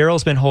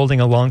 Daryl's been holding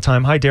a long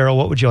time. Hi, Daryl.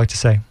 What would you like to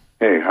say?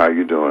 Hey, how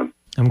you doing?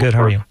 I'm good.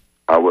 How are you?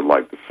 I would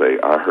like to say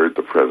I heard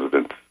the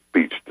president's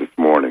speech this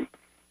morning,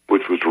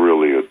 which was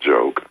really a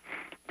joke,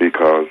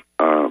 because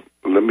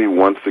let me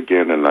once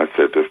again, and I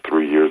said this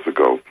 3 years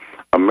ago,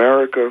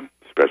 America,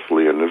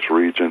 especially in this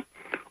region,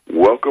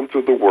 welcome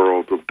to the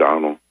world of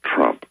Donald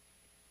Trump.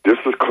 This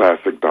is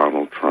classic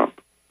Donald Trump.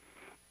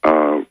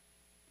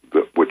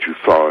 What you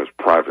saw is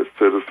private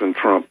citizens citizen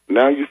Trump.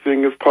 Now you're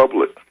seeing as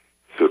public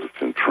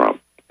citizen Trump.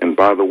 And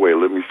by the way,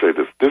 let me say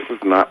this. This is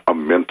not a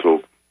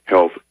mental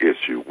health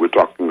issue. We're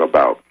talking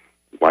about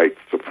white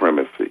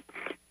supremacy.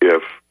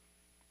 Let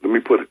me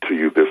put it to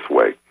you this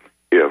way.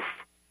 If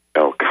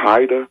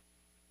Al-Qaeda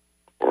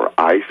or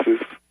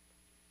ISIS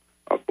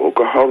or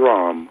Boko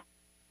Haram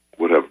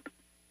would have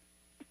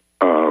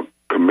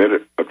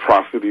committed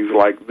atrocities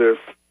like this,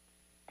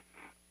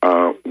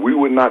 we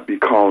would not be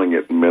calling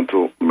it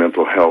mental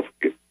health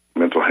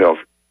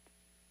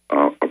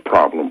a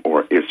problem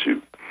or issue.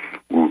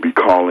 We would be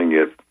calling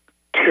it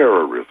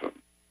terrorism,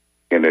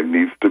 and it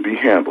needs to be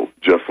handled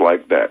just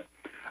like that.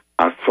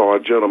 I saw a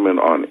gentleman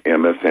on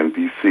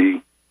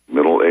MSNBC,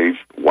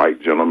 middle-aged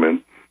white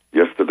gentleman,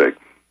 yesterday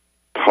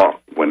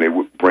talk when they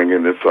were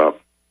bringing this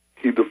up.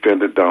 He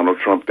defended Donald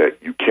Trump that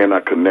you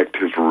cannot connect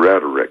his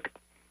rhetoric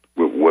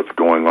with what's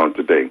going on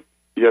today.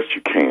 Yes, you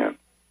can.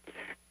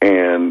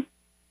 And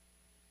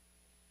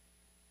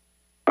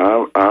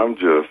I'm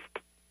just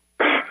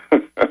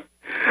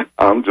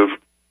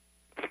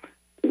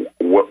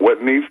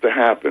what needs to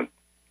happen.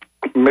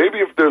 Maybe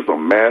if there's a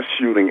mass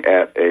shooting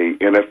at a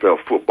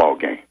NFL football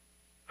game,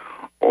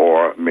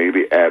 or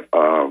maybe at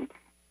the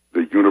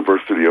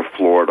University of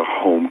Florida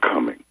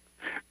homecoming,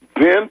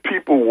 then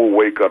people will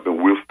wake up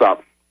and we'll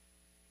stop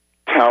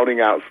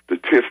touting out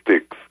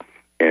statistics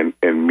and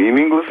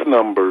meaningless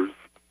numbers,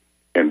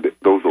 and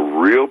those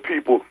are real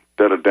people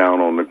that are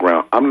down on the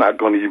ground. I'm not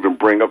going to even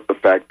bring up the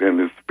fact in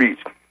this speech.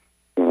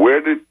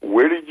 Where did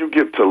you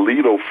get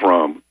Toledo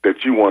from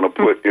that you want to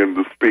put in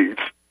the speech?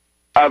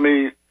 I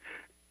mean,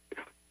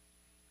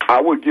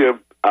 I'll put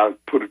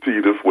it to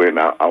you this way, and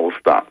I will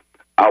stop.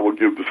 I will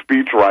give the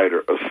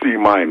speechwriter a C-,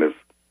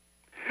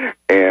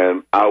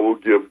 and I will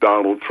give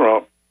Donald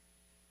Trump.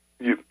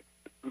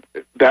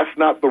 That's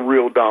not the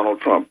real Donald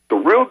Trump. The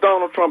real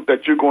Donald Trump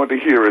that you're going to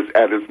hear is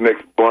at his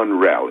next Bun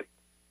rally.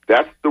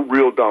 That's the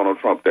real Donald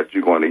Trump that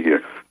you're going to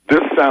hear.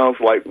 This sounds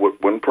like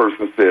what one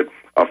person said,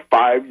 a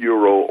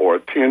 5-year-old or a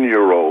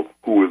 10-year-old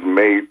who was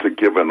made to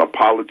give an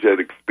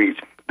apologetic speech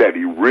that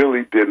he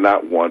really did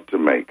not want to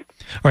make.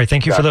 All right,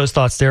 thank you for those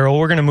thoughts, Daryl.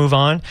 We're going to move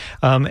on.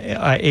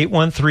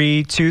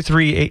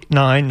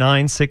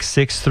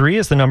 813-238-9663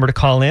 is the number to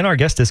call in. Our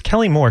guest is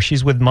Kelly Moore.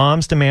 She's with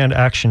Moms Demand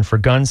Action for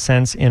Gun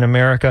Sense in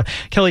America.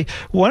 Kelly,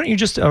 why don't you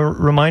just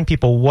remind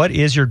people, what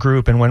is your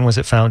group and when was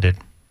it founded?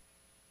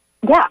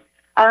 Yeah.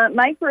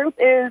 My group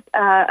is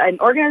an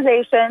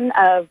organization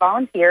of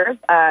volunteers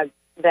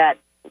that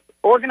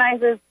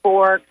organizes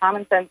for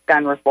common sense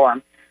gun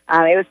reform.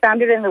 It was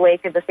founded in the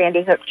wake of the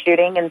Sandy Hook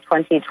shooting in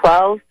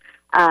 2012,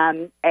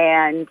 and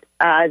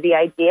the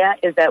idea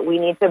is that we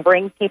need to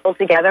bring people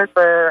together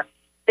for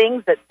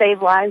things that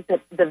save lives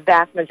that the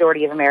vast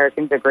majority of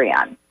Americans agree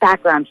on.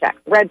 Background checks,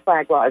 red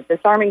flag laws,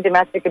 disarming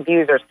domestic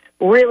abusers,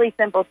 really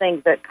simple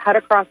things that cut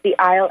across the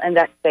aisle and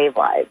that save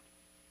lives.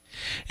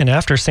 And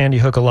after Sandy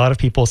Hook, a lot of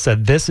people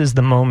said this is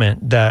the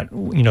moment that,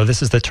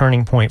 this is the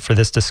turning point for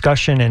this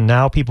discussion, and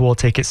now people will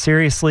take it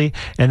seriously.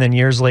 And then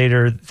years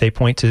later, they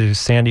point to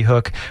Sandy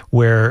Hook,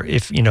 where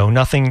if,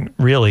 nothing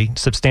really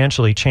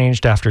substantially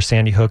changed after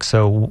Sandy Hook,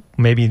 so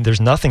maybe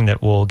there's nothing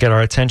that will get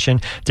our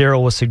attention.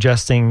 Daryl was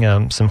suggesting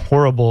some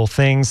horrible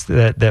things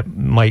that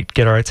might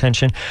get our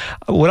attention.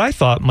 What I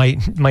thought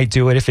might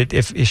do it,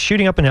 if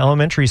shooting up an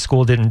elementary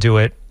school didn't do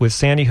it with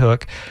Sandy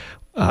Hook,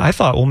 I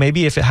thought, well,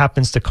 maybe if it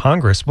happens to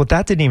Congress. Well,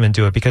 that didn't even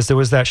do it, because there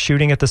was that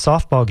shooting at the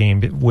softball game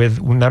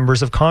with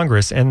members of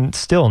Congress, and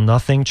still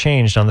nothing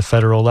changed on the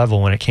federal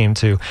level when it came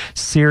to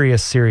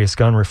serious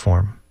gun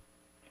reform.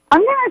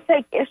 I'm going to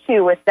take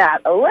issue with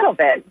that a little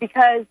bit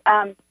because,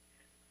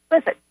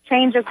 listen,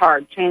 change is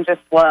hard. Change is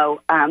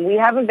slow. We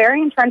have a very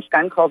entrenched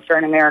gun culture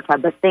in America,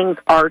 but things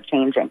are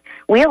changing.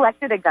 We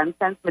elected a gun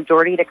sense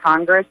majority to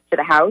Congress, to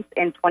the House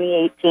in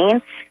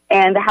 2018,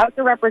 and the House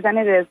of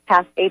Representatives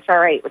passed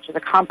H.R. 8, which is a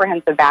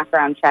comprehensive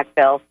background check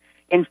bill,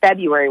 in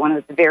February, one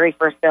of the very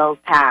first bills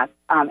passed.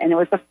 And it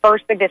was the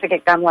first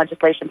significant gun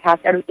legislation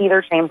passed out of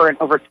either chamber in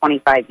over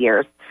 25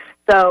 years.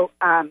 So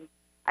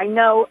I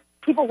know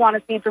people want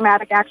to see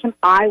dramatic action.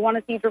 I want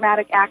to see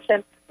dramatic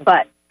action,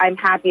 but I'm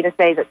happy to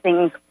say that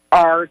things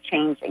are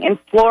changing. In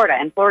Florida,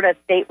 a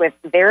state with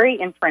very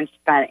entrenched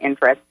gun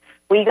interests,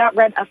 we got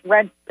a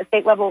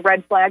state-level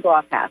red flag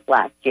law passed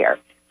last year.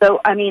 So,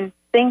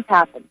 things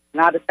happen,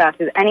 not as fast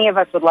as any of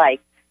us would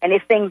like. And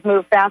if things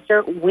move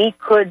faster, we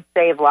could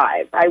save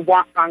lives. I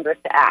want Congress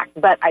to act,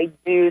 but I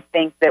do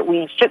think that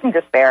we shouldn't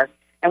despair,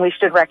 and we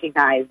should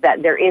recognize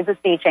that there is a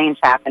sea change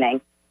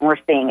happening. We're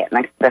seeing it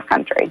in this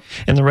country.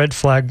 And the red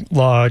flag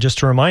law, just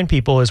to remind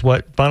people, is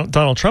what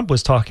Donald Trump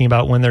was talking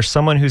about. When there's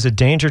someone who's a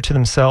danger to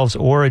themselves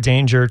or a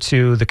danger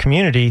to the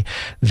community,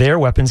 their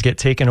weapons get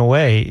taken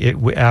away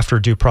after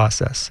due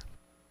process.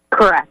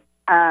 Correct.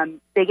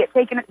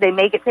 They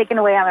may get taken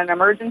away on an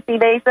emergency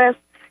basis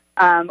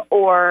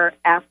or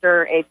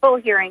after a full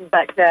hearing,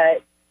 but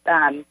to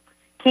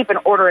keep an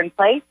order in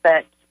place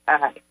that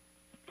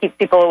keeps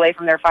people away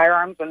from their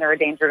firearms when they're a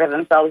danger to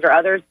themselves or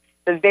others.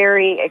 It's a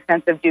very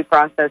extensive due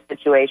process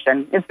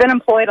situation. It's been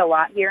employed a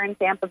lot here in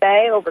Tampa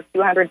Bay, over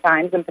 200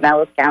 times in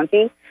Pinellas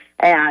County,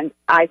 And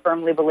I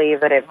firmly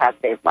believe that it has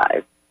saved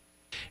lives.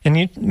 And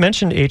you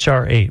mentioned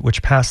H.R. 8,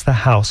 which passed the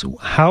House.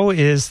 How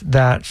is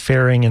that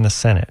faring in the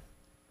Senate?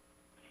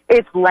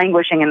 It's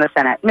languishing in the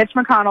Senate. Mitch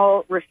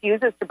McConnell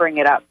refuses to bring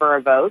it up for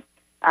a vote.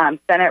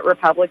 Senate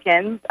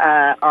Republicans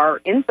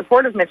are in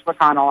support of Mitch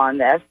McConnell on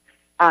this.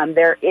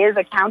 There is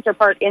a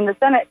counterpart in the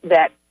Senate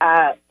that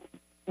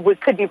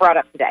could be brought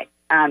up today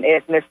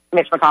if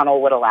Mitch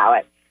McConnell would allow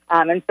it.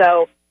 And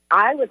so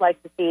I would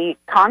like to see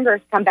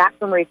Congress come back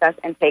from recess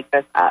and take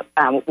this up.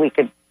 We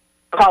could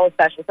call a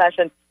special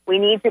session. We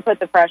need to put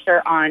the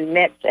pressure on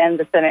Mitch and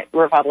the Senate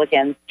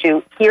Republicans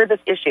to hear this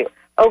issue.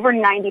 Over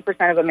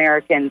 90% of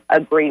Americans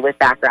agree with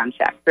background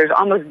checks. There's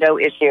almost no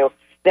issue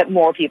that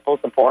more people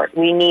support.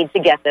 We need to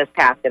get this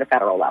passed at a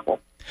federal level.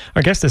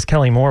 Our guest is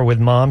Kelly Moore with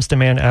Moms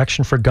Demand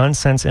Action for Gun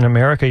Sense in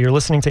America. You're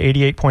listening to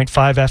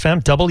 88.5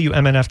 FM,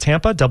 WMNF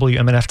Tampa,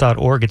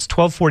 WMNF.org. It's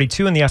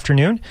 12:42 in the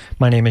afternoon.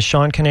 My name is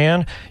Sean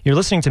Canan. You're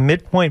listening to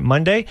Midpoint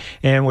Monday,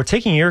 and we're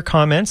taking your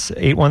comments,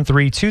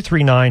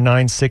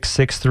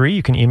 813-239-9663.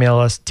 You can email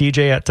us,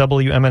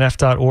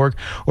 dj@WMNF.org,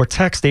 or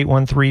text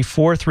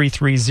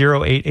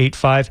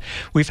 813-433-0885.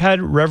 We've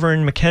had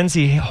Reverend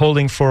McKenzie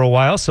holding for a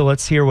while, so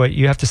let's hear what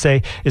you have to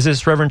say. Is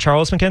this Reverend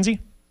Charles McKenzie?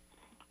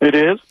 It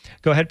is.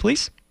 Go ahead,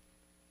 please.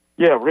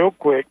 Yeah, real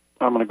quick.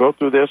 I'm going to go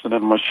through this, and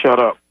then I'm going to shut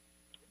up.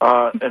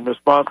 In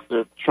response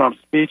to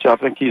Trump's speech, I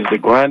think he's the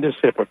grandest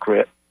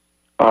hypocrite,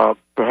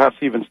 perhaps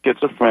even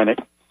schizophrenic.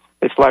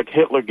 It's like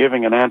Hitler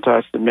giving an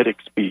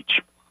anti-Semitic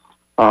speech.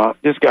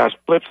 This guy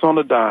flips on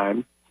a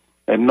dime,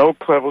 and no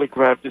cleverly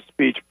crafted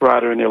speech prior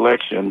to an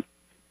election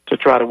to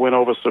try to win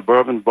over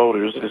suburban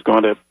voters is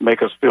going to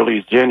make us feel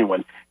he's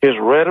genuine. His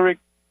rhetoric,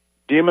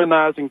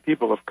 demonizing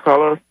people of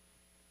color,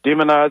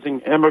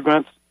 demonizing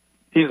immigrants.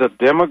 He's a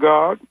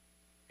demagogue.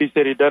 He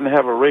said he doesn't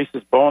have a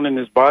racist bone in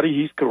his body.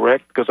 He's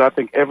correct, because I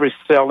think every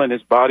cell in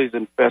his body is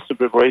infested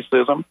with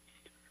racism.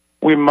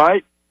 We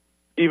might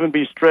even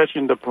be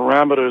stretching the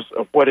parameters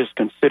of what is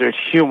considered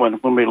human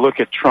when we look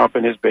at Trump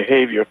and his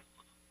behavior.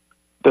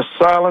 The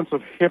silence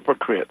of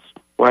hypocrites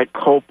like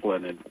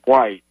Copeland and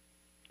White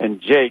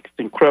and Jakes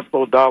and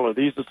Creflo Dollar,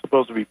 these are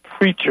supposed to be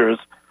preachers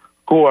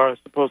who are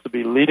supposed to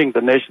be leading the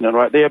nation. And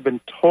right, they have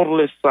been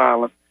totally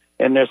silent,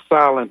 and their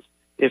silence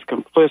is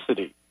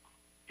complicity.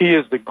 He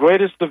is the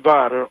greatest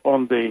divider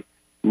on the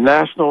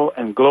national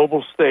and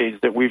global stage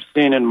that we've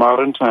seen in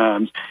modern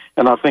times,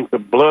 and I think the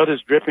blood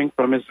is dripping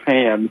from his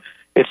hand.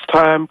 It's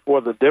time for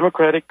the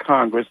Democratic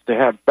Congress to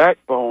have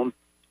backbone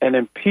and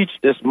impeach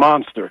this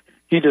monster.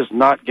 He does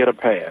not get a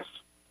pass.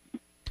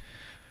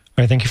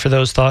 All right, thank you for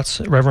those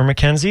thoughts, Reverend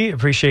McKenzie.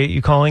 Appreciate you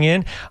calling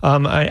in.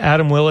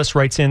 Adam Willis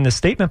writes in, the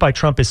statement by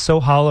Trump is so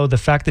hollow. The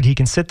fact that he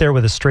can sit there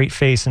with a straight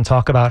face and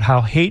talk about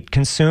how hate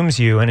consumes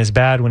you and is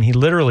bad when he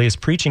literally is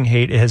preaching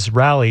hate at his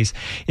rallies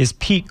is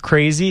peak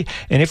crazy.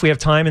 And if we have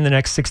time in the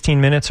next 16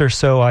 minutes or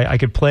so, I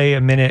could play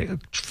a minute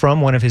from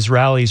one of his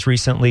rallies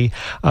recently.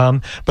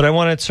 But I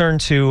want to turn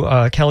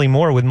to Kelly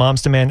Moore with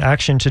Moms Demand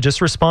Action to just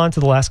respond to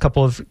the last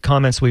couple of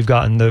comments we've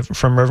gotten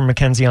from Reverend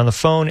McKenzie on the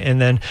phone,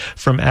 and then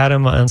from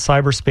Adam on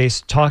cyberspace,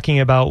 talking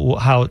about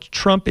how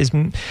Trump is,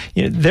 in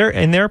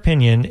their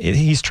opinion,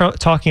 he's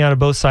talking out of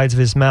both sides of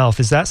his mouth.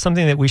 Is that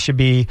something that we should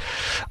be,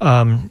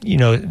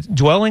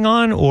 dwelling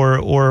on, or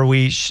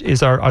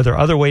are there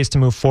other ways to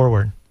move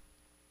forward?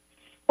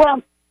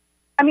 Well,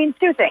 I mean,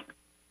 two things.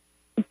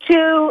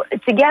 To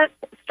get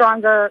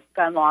stronger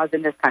gun laws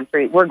in this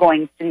country, we're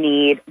going to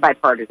need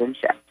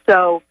bipartisanship.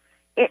 So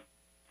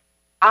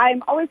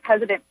I'm always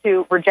hesitant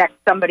to reject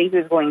somebody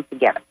who's going to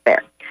get us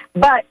there.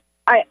 But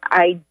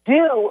I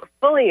do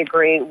fully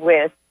agree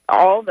with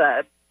all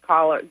the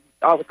callers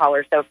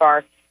so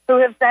far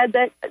who have said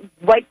that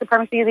white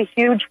supremacy is a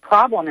huge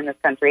problem in this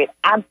country. It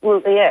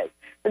absolutely is.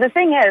 But the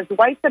thing is,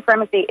 white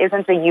supremacy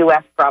isn't a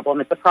U.S.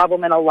 problem. It's a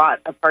problem in a lot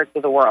of parts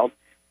of the world.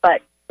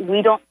 But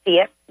we don't see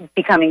it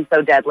becoming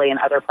so deadly in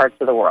other parts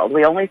of the world.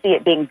 We only see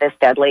it being this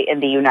deadly in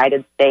the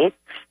United States,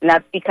 and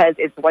that's because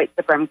it's white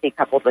supremacy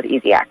coupled with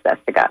easy access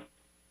to guns.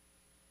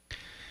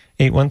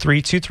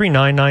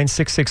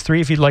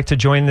 813-239-9663 if you'd like to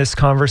join this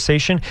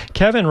conversation.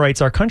 Kevin writes,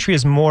 our country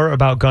is more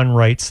about gun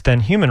rights than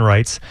human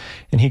rights.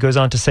 And he goes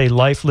on to say,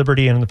 life,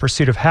 liberty, and the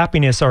pursuit of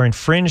happiness are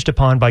infringed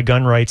upon by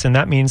gun rights, and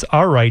that means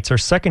our rights are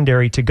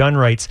secondary to gun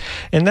rights.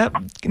 And that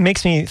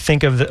makes me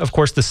think of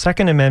course, the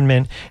Second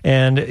Amendment,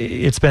 and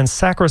it's been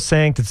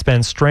sacrosanct, it's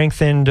been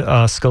strengthened.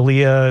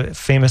 Scalia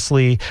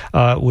famously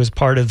was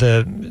part of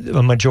a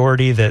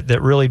majority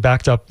that really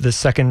backed up the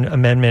Second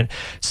Amendment,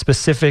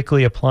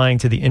 specifically applying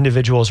to the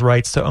individual's rights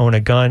to own a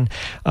gun.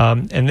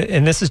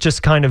 And this is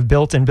just kind of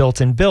built,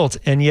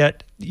 and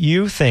yet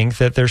you think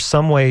that there's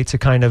some way to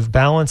kind of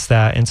balance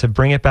that and to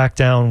bring it back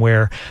down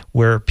where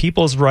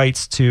people's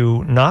rights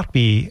to not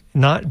be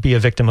a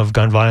victim of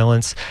gun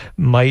violence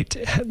might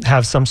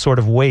have some sort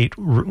of weight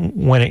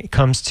when it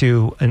comes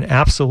to an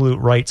absolute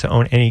right to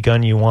own any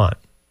gun you want.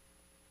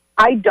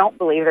 I don't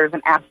believe there's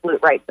an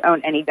absolute right to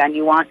own any gun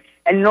you want,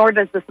 and nor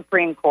does the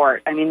Supreme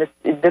Court. I mean,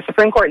 the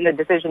Supreme Court in the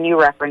decision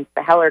you referenced,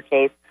 the Heller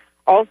case,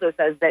 also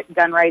says that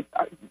gun rights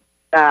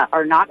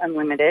are not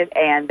unlimited,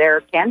 and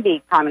there can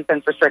be common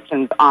sense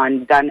restrictions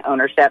on gun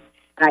ownership.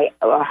 And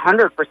I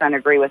 100%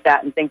 agree with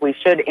that and think we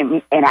should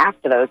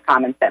enact those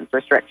common sense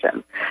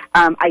restrictions.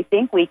 I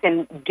think we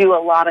can do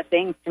a lot of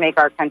things to make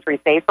our country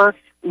safer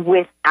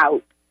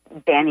without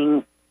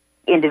banning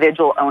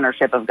individual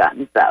ownership of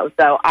guns, though.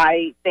 So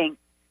I think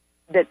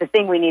that the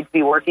thing we need to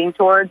be working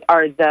towards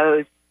are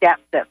those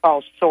steps that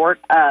fall short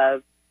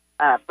of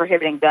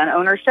prohibiting gun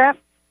ownership,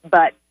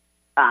 but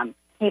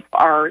keep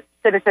our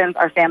citizens,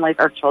 our families,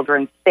 our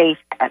children safe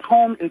at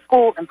home, in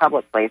schools, and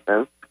public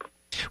places.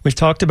 We've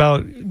talked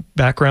about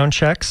background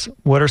checks.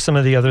 What are some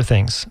of the other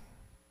things?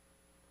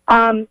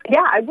 I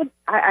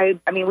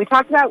mean, we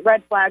talked about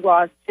red flag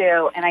laws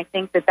too, and I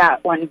think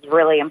that one's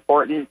really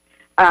important.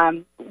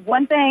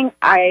 One thing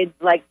I'd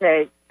like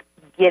to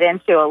get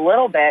into a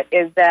little bit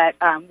is that,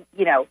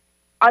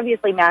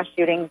 obviously mass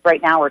shootings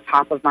right now are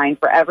top of mind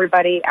for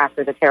everybody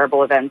after the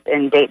terrible events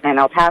in Dayton and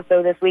El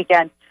Paso this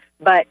weekend.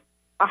 But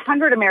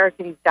 100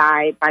 Americans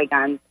die by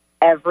guns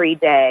every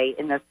day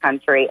in this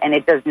country, and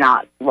it does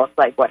not look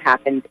like what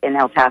happened in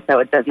El Paso.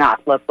 It does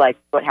not look like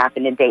what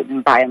happened in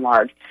Dayton by and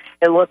large.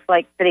 It looks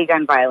like city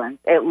gun violence.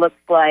 It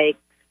looks like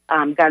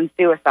gun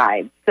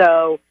suicide.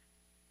 So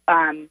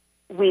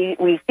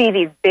we see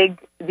these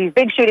big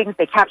shootings.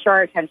 They capture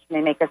our attention.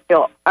 They make us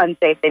feel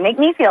unsafe. They make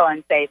me feel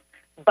unsafe.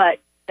 But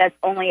that's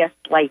only a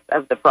slice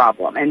of the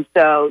problem. And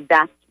so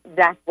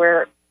that's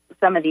where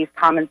some of these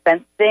common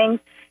sense things,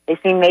 they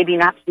seem maybe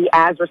not to be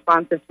as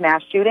responsive to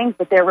mass shootings,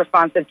 but they're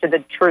responsive to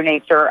the true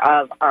nature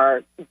of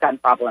our gun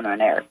problem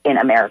in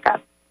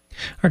America.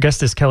 Our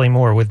guest is Kelly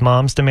Moore with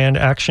Moms Demand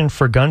Action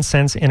for Gun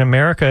Sense in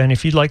America. And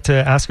if you'd like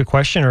to ask a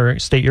question or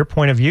state your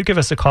point of view, give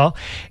us a call,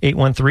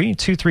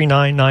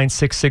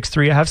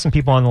 813-239-9663. I have some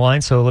people on the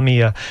line, so let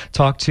me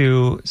talk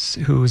to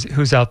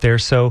who's out there.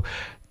 So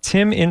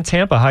Tim in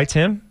Tampa. Hi,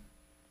 Tim.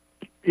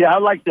 Yeah,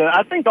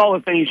 I think all the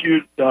things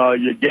your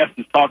guest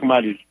is talking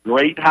about is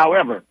great.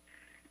 However,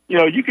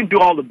 you can do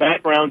all the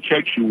background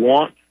checks you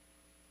want.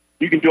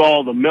 You can do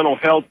all the mental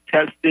health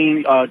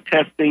testing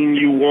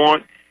you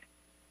want.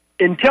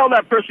 Until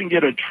that person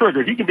get a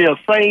trigger, he can be a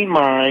sane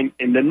mind,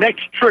 and the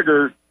next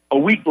trigger, a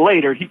week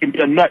later, he can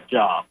be a nut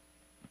job.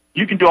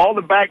 You can do all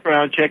the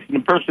background checks, and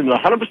the person is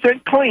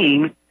 100%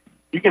 clean.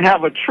 You can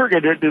have a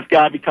trigger that this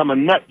guy become a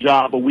nut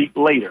job a week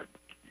later.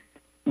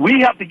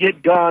 We have to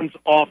get guns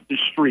off the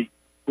street.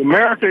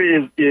 America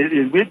we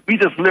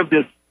just live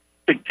in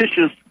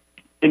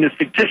this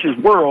fictitious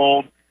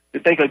world to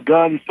think a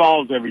gun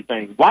solves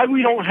everything. Why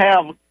we don't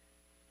have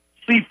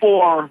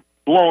C4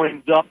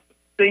 blowings up,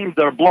 things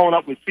that are blown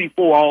up with C4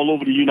 all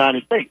over the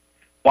United States?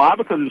 Why?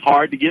 Because it's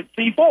hard to get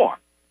C4.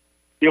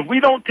 If we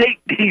don't take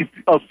these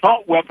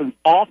assault weapons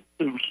off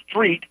the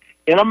street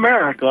in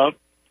America,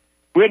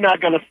 we're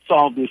not going to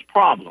solve this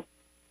problem.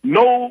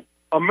 No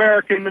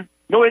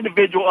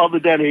individual other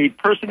than a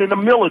person in the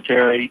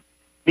military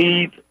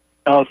needs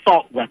an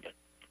assault weapon.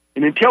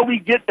 And until we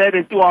get that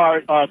into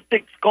our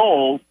thick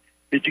skulls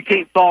that you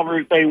can't solve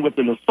everything with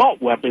an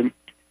assault weapon,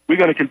 we're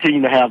going to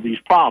continue to have these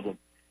problems.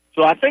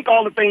 So I think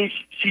all the things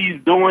she's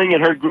doing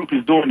and her group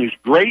is doing is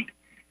great,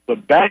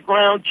 but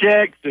background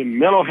checks and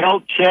mental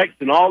health checks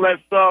and all that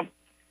stuff,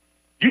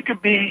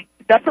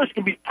 that person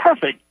can be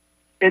perfect,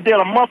 and then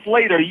a month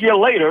later, a year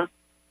later,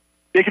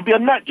 they could be a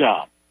nut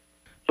job.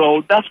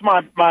 So that's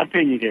my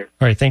opinion here.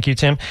 All right. Thank you,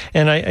 Tim.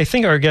 And I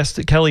think our guest,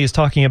 Kelly, is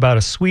talking about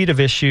a suite of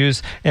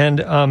issues.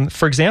 And,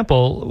 for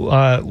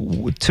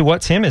example, to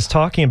what Tim is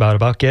talking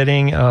about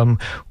getting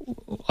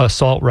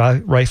assault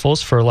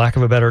rifles, for lack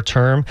of a better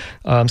term,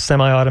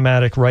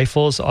 semi-automatic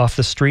rifles off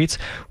the streets.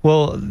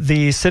 Well,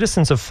 the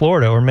citizens of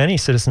Florida, or many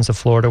citizens of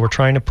Florida, were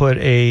trying to put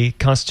a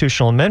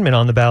constitutional amendment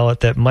on the ballot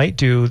that might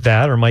do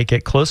that or might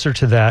get closer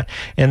to that.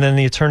 And then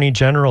the Attorney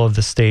General of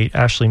the state,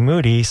 Ashley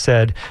Moody,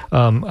 said,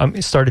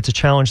 started to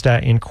challenge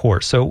that in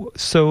court. So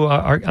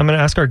I'm going to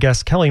ask our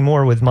guest, Kelly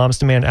Moore, with Moms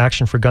Demand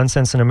Action for Gun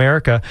Sense in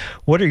America.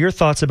 What are your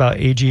thoughts about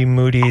AG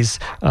Moody's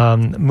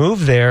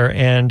move there,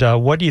 and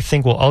what do you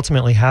think will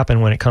ultimately happen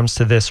when it comes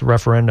to this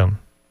referendum?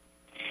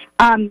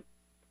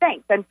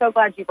 Thanks. I'm so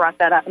glad you brought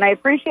that up. And I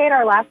appreciate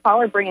our last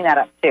caller bringing that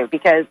up, too,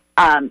 because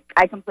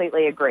I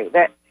completely agree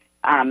that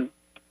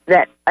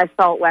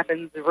assault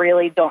weapons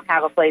really don't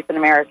have a place in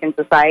American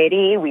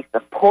society. We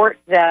support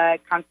the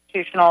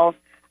constitutional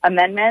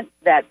amendment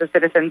that the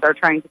citizens are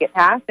trying to get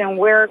passed, and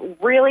we're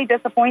really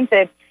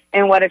disappointed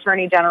in what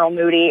Attorney General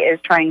Moody is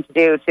trying to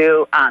do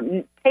to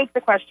take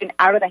the question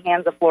out of the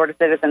hands of Florida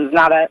citizens,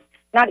 not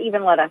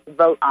even let us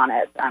vote on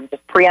it,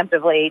 just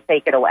preemptively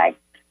take it away.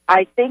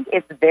 I think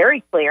it's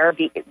very clear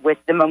with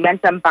the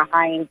momentum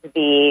behind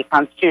the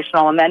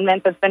constitutional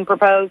amendment that's been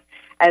proposed,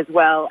 as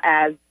well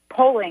as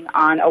polling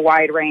on a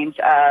wide range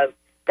of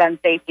gun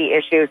safety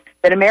issues,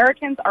 that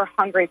Americans are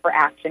hungry for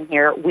action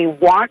here. We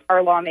want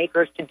our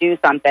lawmakers to do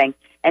something.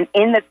 And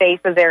in the face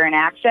of their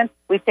inaction,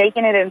 we've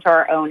taken it into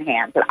our own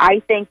hands. And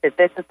I think that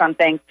this is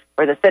something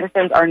where the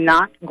citizens are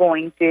not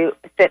going to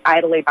sit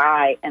idly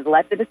by and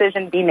let the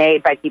decision be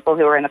made by people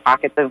who are in the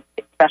pockets of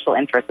special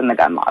interest in the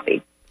gun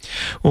lobby.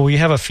 Well, we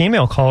have a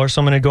female caller,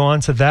 so I'm going to go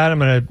on to that. I'm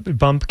going to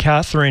bump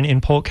Catherine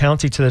in Polk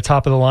County to the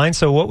top of the line.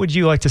 So what would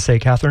you like to say,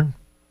 Catherine?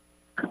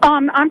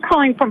 I'm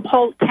calling from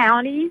Polk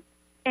County,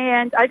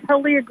 and I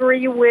totally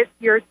agree with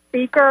your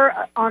speaker.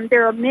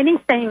 There are many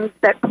things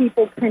that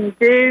people can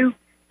do,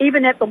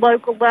 even at the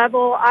local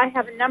level. I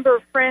have a number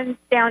of friends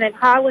down in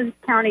Highlands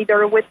County that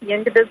are with the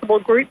Indivisible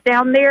group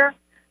down there.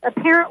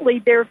 Apparently,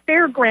 their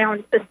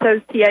Fairground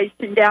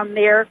Association down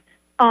there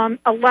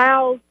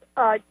allows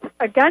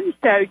a gun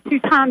show 2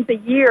 times a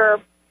year,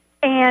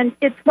 and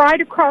it's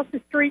right across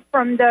the street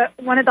from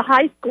one of the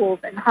high schools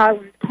in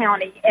Highlands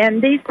County.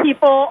 And these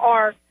people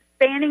are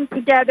banding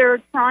together,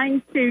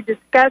 trying to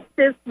discuss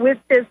this with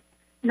this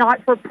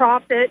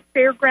not-for-profit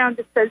Fairground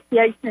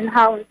Association in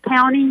Highlands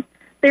County.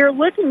 They're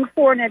looking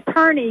for an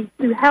attorney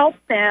to help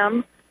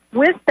them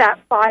with that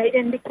fight,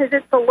 and because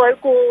it's a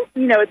local,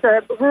 it's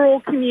a rural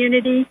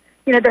community,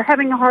 they're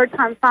having a hard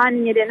time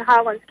finding it in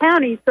Highlands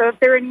County. So if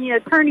there are any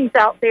attorneys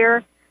out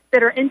there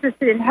that are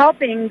interested in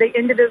helping the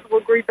Indivisible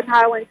group in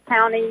Highlands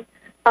County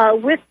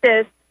with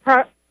this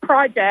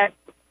project,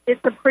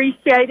 it's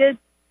appreciated.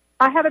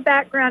 I have a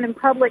background in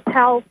public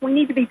health. We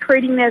need to be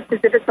treating this as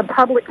if it's a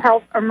public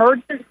health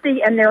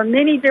emergency, and there are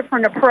many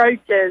different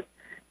approaches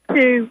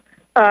to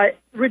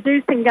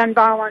reducing gun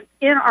violence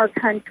in our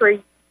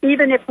country,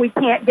 even if we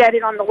can't get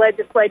it on the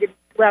legislative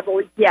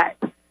level yet.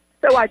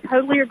 So I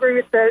totally agree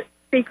with the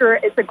speaker.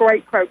 It's a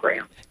great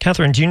program.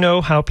 Catherine, do you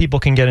know how people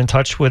can get in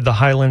touch with the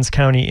Highlands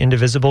County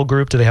Indivisible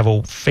group? Do they have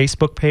a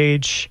Facebook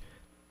page?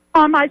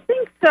 I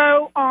think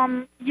so.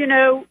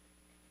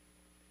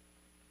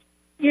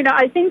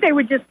 I think they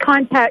would just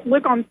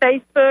look on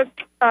Facebook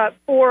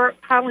for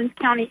Highlands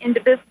County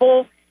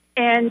Indivisible,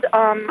 and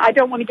I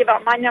don't want to give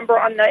out my number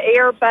on the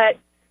air, but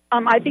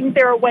I think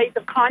there are ways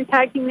of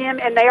contacting them,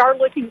 and they are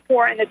looking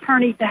for an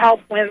attorney to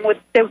help them with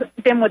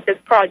this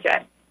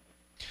project.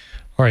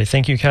 All right.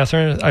 Thank you,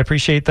 Catherine. I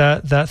appreciate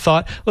that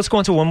thought. Let's go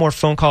on to one more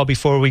phone call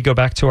before we go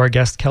back to our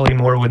guest, Kelly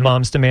Moore, with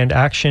Moms Demand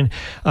Action.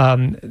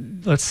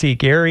 Let's see.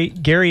 Gary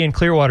in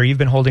Clearwater, you've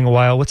been holding a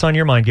while. What's on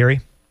your mind,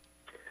 Gary?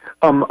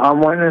 I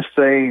want to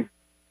say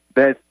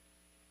that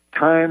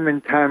time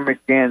and time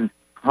again,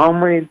 how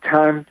many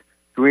times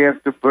do we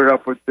have to put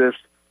up with this?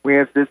 We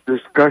have this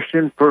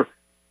discussion for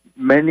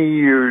many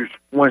years.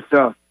 Once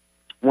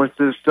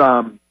this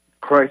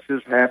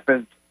crisis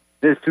happens,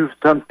 let's do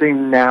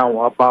something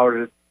now about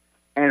it.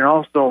 And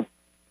also,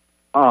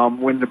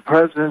 when the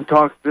president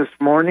talked this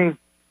morning,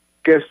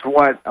 guess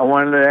what? I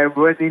want to let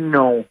everybody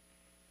know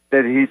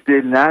that he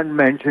did not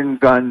mention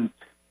guns.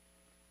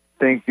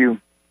 Thank you.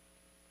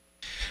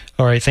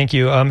 All right, thank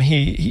you.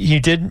 He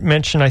did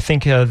mention, I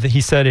think that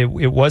he said it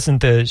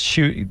wasn't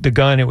the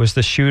gun, it was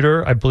the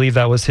shooter. I believe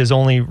that was his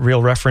only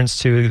real reference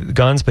to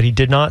guns, but he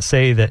did not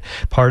say that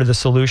part of the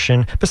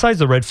solution, besides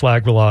the red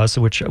flag laws,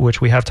 which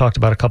we have talked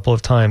about a couple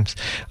of times,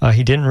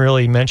 he didn't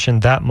really mention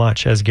that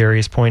much, as Gary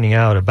is pointing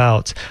out,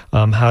 about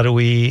how do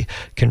we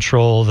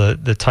control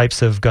the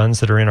types of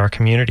guns that are in our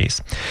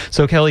communities.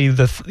 So, Kelly,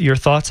 your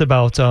thoughts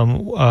about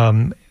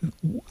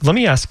let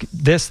me ask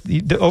this.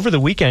 Over the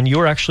weekend, you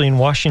were actually in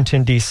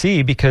Washington, D.C.,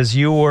 because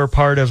you were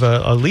part of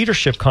a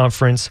leadership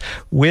conference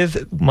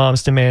with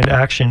Moms Demand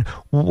Action.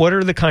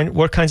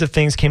 What kinds of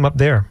things came up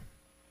there?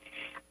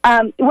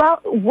 Well,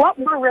 what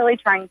we're really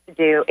trying to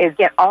do is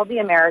get all the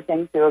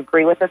Americans who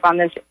agree with us on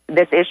this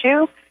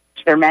issue,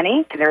 which there are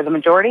many, they're the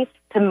majority,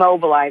 to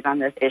mobilize on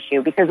this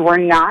issue, because we're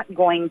not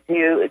going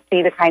to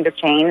see the kind of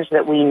change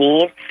that we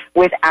need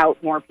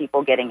without more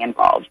people getting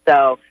involved.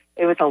 So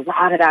it was a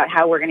lot about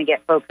how we're going to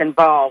get folks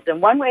involved. And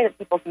one way that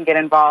people can get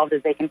involved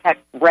is they can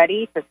text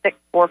READY to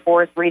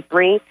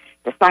 64433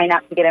 to sign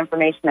up to get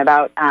information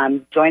about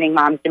joining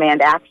Moms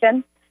Demand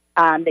Action.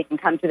 They can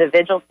come to the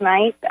vigil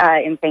tonight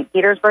in St.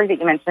 Petersburg that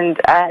you mentioned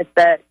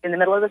in the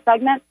middle of the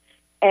segment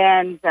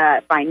and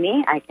find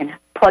me. I can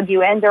plug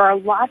you in. There are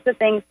lots of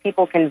things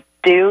people can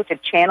do to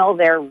channel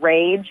their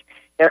rage,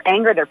 their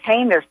anger, their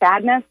pain, their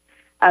sadness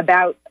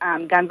about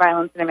gun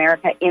violence in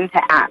America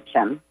into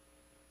action.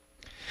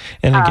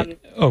 And again,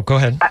 go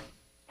ahead.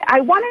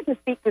 I wanted to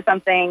speak to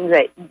something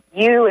that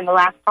you and the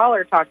last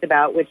caller talked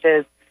about, which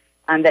is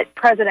that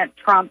President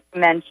Trump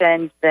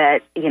mentioned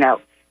that,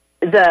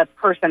 the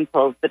person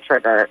pulls the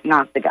trigger,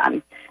 not the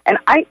gun. And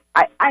I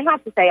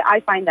have to say,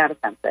 I find that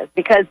offensive,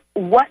 because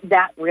what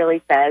that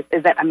really says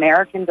is that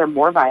Americans are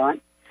more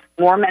violent,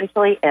 more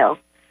mentally ill,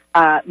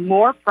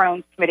 more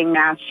prone to committing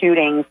mass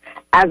shootings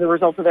as a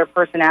result of their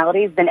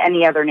personalities than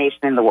any other nation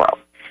in the world.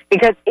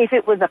 Because if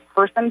it was a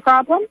person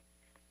problem,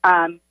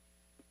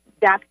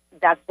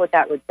 that's what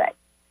that would say.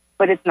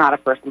 But it's not a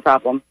person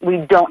problem. We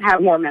don't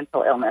have more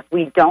mental illness.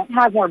 We don't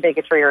have more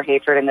bigotry or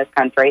hatred in this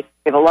country.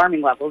 We have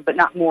alarming levels, but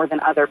not more than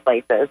other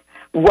places.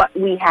 What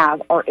we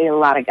have are a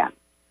lot of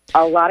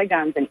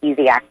guns and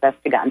easy access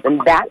to guns. And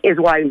that is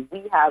why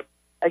we have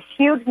a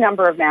huge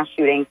number of mass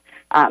shootings,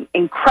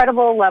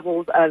 incredible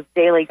levels of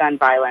daily gun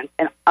violence,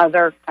 and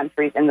other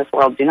countries in this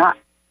world do not.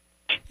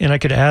 And I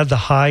could add the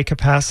high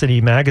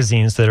capacity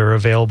magazines that are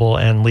available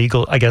and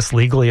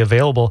legally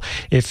available.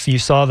 If you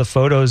saw the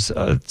photos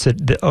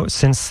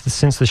since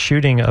the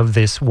shooting of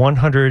this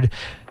 100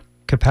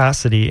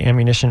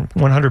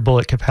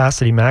 bullet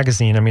capacity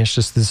magazine. I mean, it's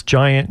just this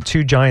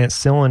two giant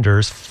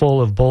cylinders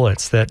full of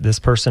bullets that this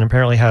person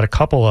apparently had a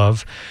couple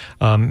of.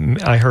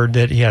 I heard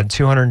that he had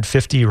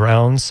 250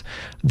 rounds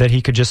that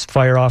he could just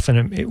fire off,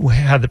 and it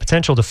had the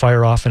potential to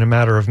fire off in a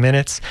matter of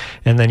minutes.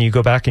 And then you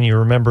go back and you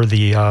remember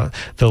the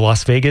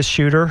Las Vegas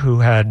shooter who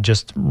had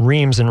just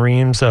reams and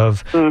reams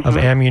of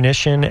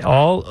ammunition,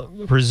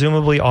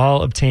 presumably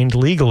all obtained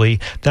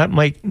legally. That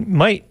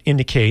might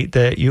indicate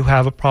that you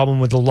have a problem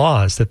with the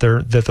laws, that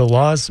the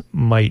laws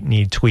might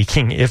need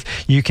tweaking if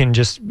you can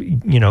just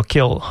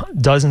kill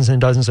dozens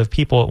and dozens of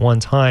people at one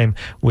time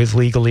with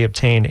legally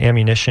obtained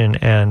ammunition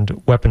and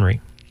weaponry.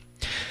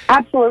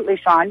 Absolutely,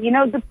 Sean.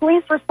 The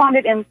police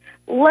responded in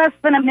less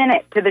than a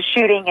minute to the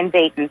shooting in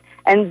Dayton,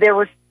 and there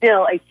were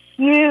still a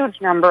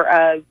huge number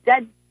of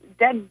dead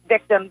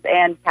victims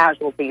and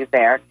casualties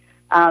there.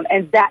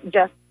 And that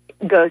just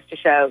goes to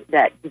show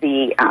that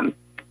these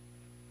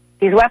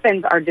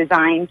weapons are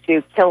designed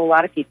to kill a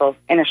lot of people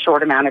in a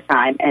short amount of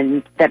time,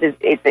 and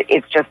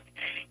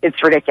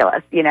it's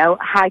ridiculous.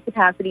 High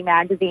capacity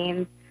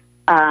magazines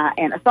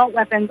and assault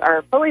weapons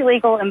are fully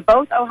legal in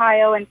both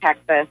Ohio and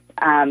Texas.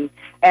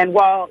 And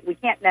while we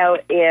can't know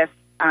if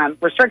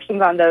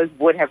restrictions on those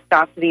would have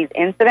stopped these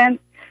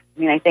incidents,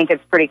 I think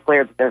it's pretty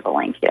clear that there's a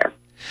link here.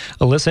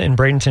 Alyssa in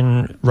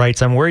Bradenton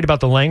writes, I'm worried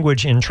about the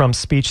language in Trump's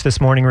speech this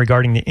morning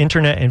regarding the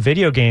internet and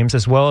video games,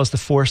 as well as the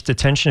forced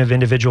detention of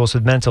individuals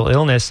with mental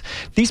illness.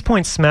 These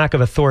points smack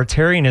of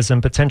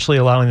authoritarianism, potentially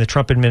allowing the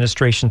Trump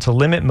administration to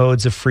limit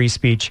modes of free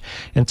speech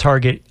and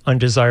target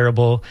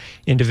undesirable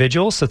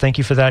individuals. So thank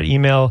you for that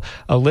email,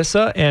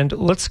 Alyssa. And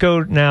let's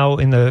go now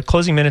in the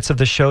closing minutes of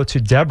the show to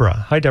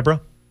Deborah. Hi,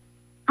 Deborah.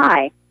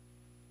 Hi.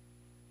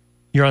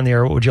 You're on the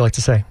air. What would you like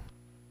to say?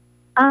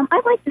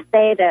 I'd like to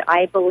say that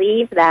I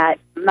believe that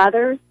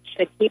mothers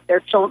should keep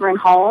their children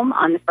home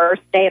on the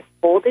first day of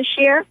school this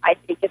year. I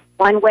think it's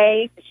one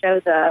way to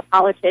show the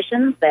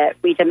politicians that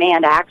we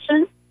demand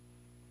action.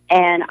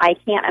 And I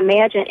can't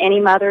imagine any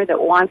mother that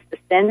wants to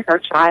send her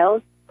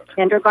child to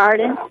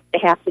kindergarten to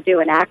have to do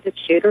an active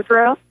shooter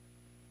drill.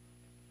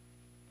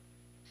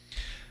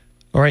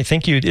 All right,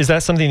 thank you. Is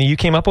that something that you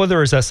came up with,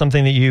 or is that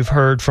something that you've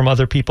heard from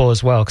other people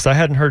as well? Because I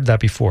hadn't heard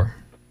that before.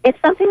 It's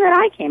something that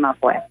I came up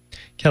with.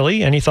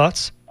 Kelly, any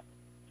thoughts?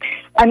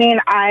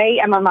 I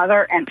am a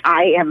mother, and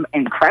I am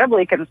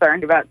incredibly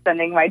concerned about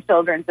sending my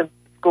children to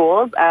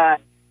schools,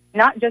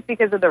 not just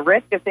because of the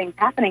risk of things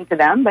happening to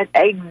them, but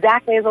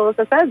exactly as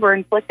Alyssa says, we're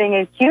inflicting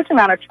a huge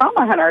amount of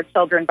trauma on our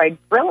children by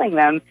drilling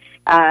them,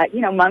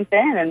 month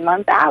in and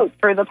month out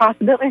for the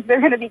possibilities they're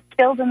going to be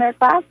killed in their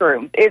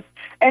classrooms. It's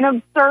an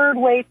absurd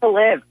way to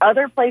live.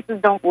 Other places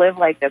don't live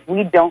like this.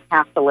 We don't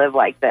have to live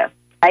like this.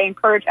 I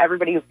encourage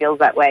everybody who feels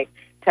that way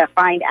to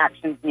find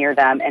actions near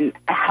them and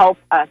help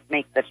us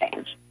make the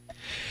change.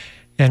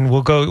 And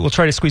we'll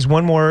try to squeeze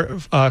one more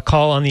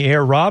call on the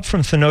air. Rob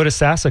from Thinota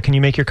Sassa, can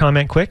you make your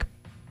comment quick?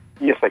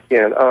 Yes, I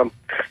can. One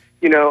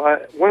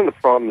of the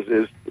problems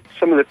is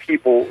some of the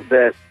people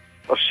that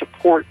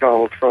support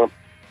Donald Trump,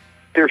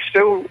 there's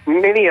so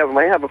many of them.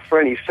 I have a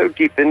friend, he's so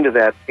deep into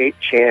that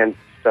 8chan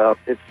stuff,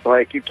 it's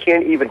like you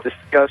can't even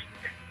discuss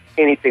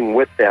anything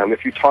with them.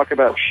 If you talk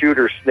about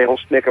shooters, they'll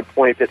make a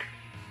point that,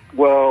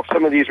 well,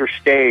 some of these are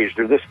staged,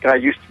 or this guy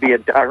used to be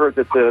I heard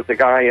that the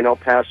guy in El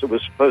Paso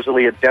was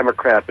supposedly a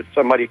Democrat, but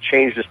somebody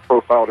changed his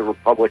profile to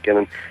Republican.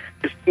 And,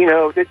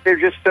 they're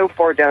just so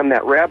far down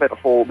that rabbit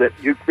hole that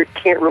you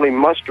can't really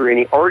muster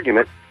any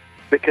argument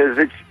because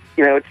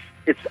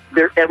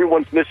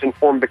everyone's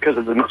misinformed because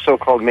of the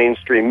so-called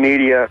mainstream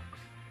media,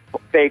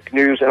 fake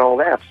news, and all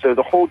that. So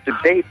the whole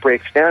debate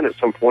breaks down at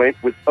some point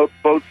with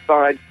both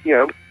sides,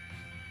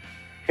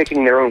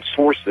 picking their own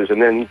sources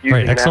and then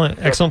using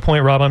Excellent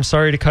point, Rob. I'm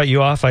sorry to cut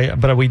you off,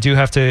 but we do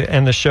have to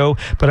end the show.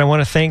 But I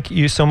want to thank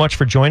you so much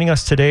for joining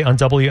us today on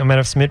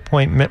WMNF's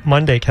Midpoint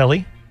Monday,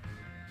 Kelly.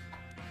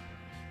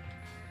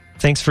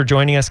 Thanks for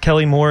joining us.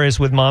 Kelly Moore is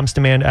with Moms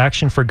Demand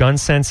Action for Gun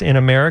Sense in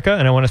America,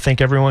 and I want to thank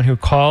everyone who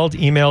called,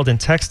 emailed, and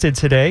texted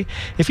today.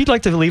 If you'd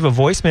like to leave a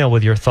voicemail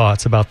with your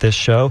thoughts about this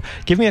show,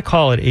 give me a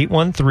call at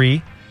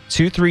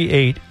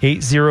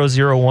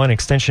 813-238-8001,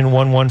 extension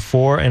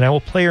 114, and I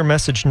will play your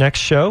message next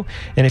show.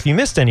 And if you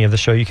missed any of the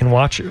show, you can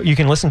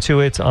listen to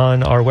it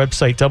on our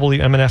website,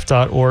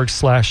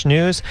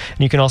 wmnf.org/news. And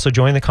you can also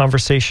join the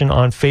conversation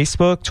on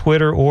Facebook,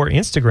 Twitter, or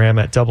Instagram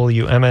at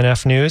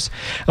WMNF News.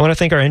 I want to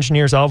thank our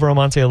engineers, Alvaro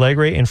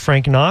Montealegre and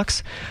Frank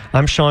Knox.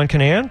 I'm Sean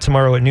Canan.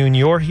 Tomorrow at noon,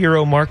 your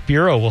hero, Mark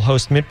Bureau, will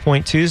host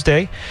Midpoint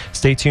Tuesday.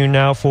 Stay tuned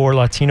now for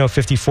Latino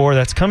 54.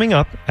 That's coming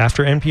up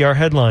after NPR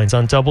headlines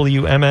on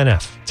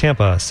WMNF,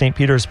 Tampa, St.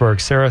 Petersburg,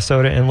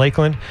 Sarasota, and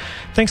Lakeland.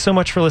 Thanks so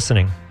much for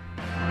listening.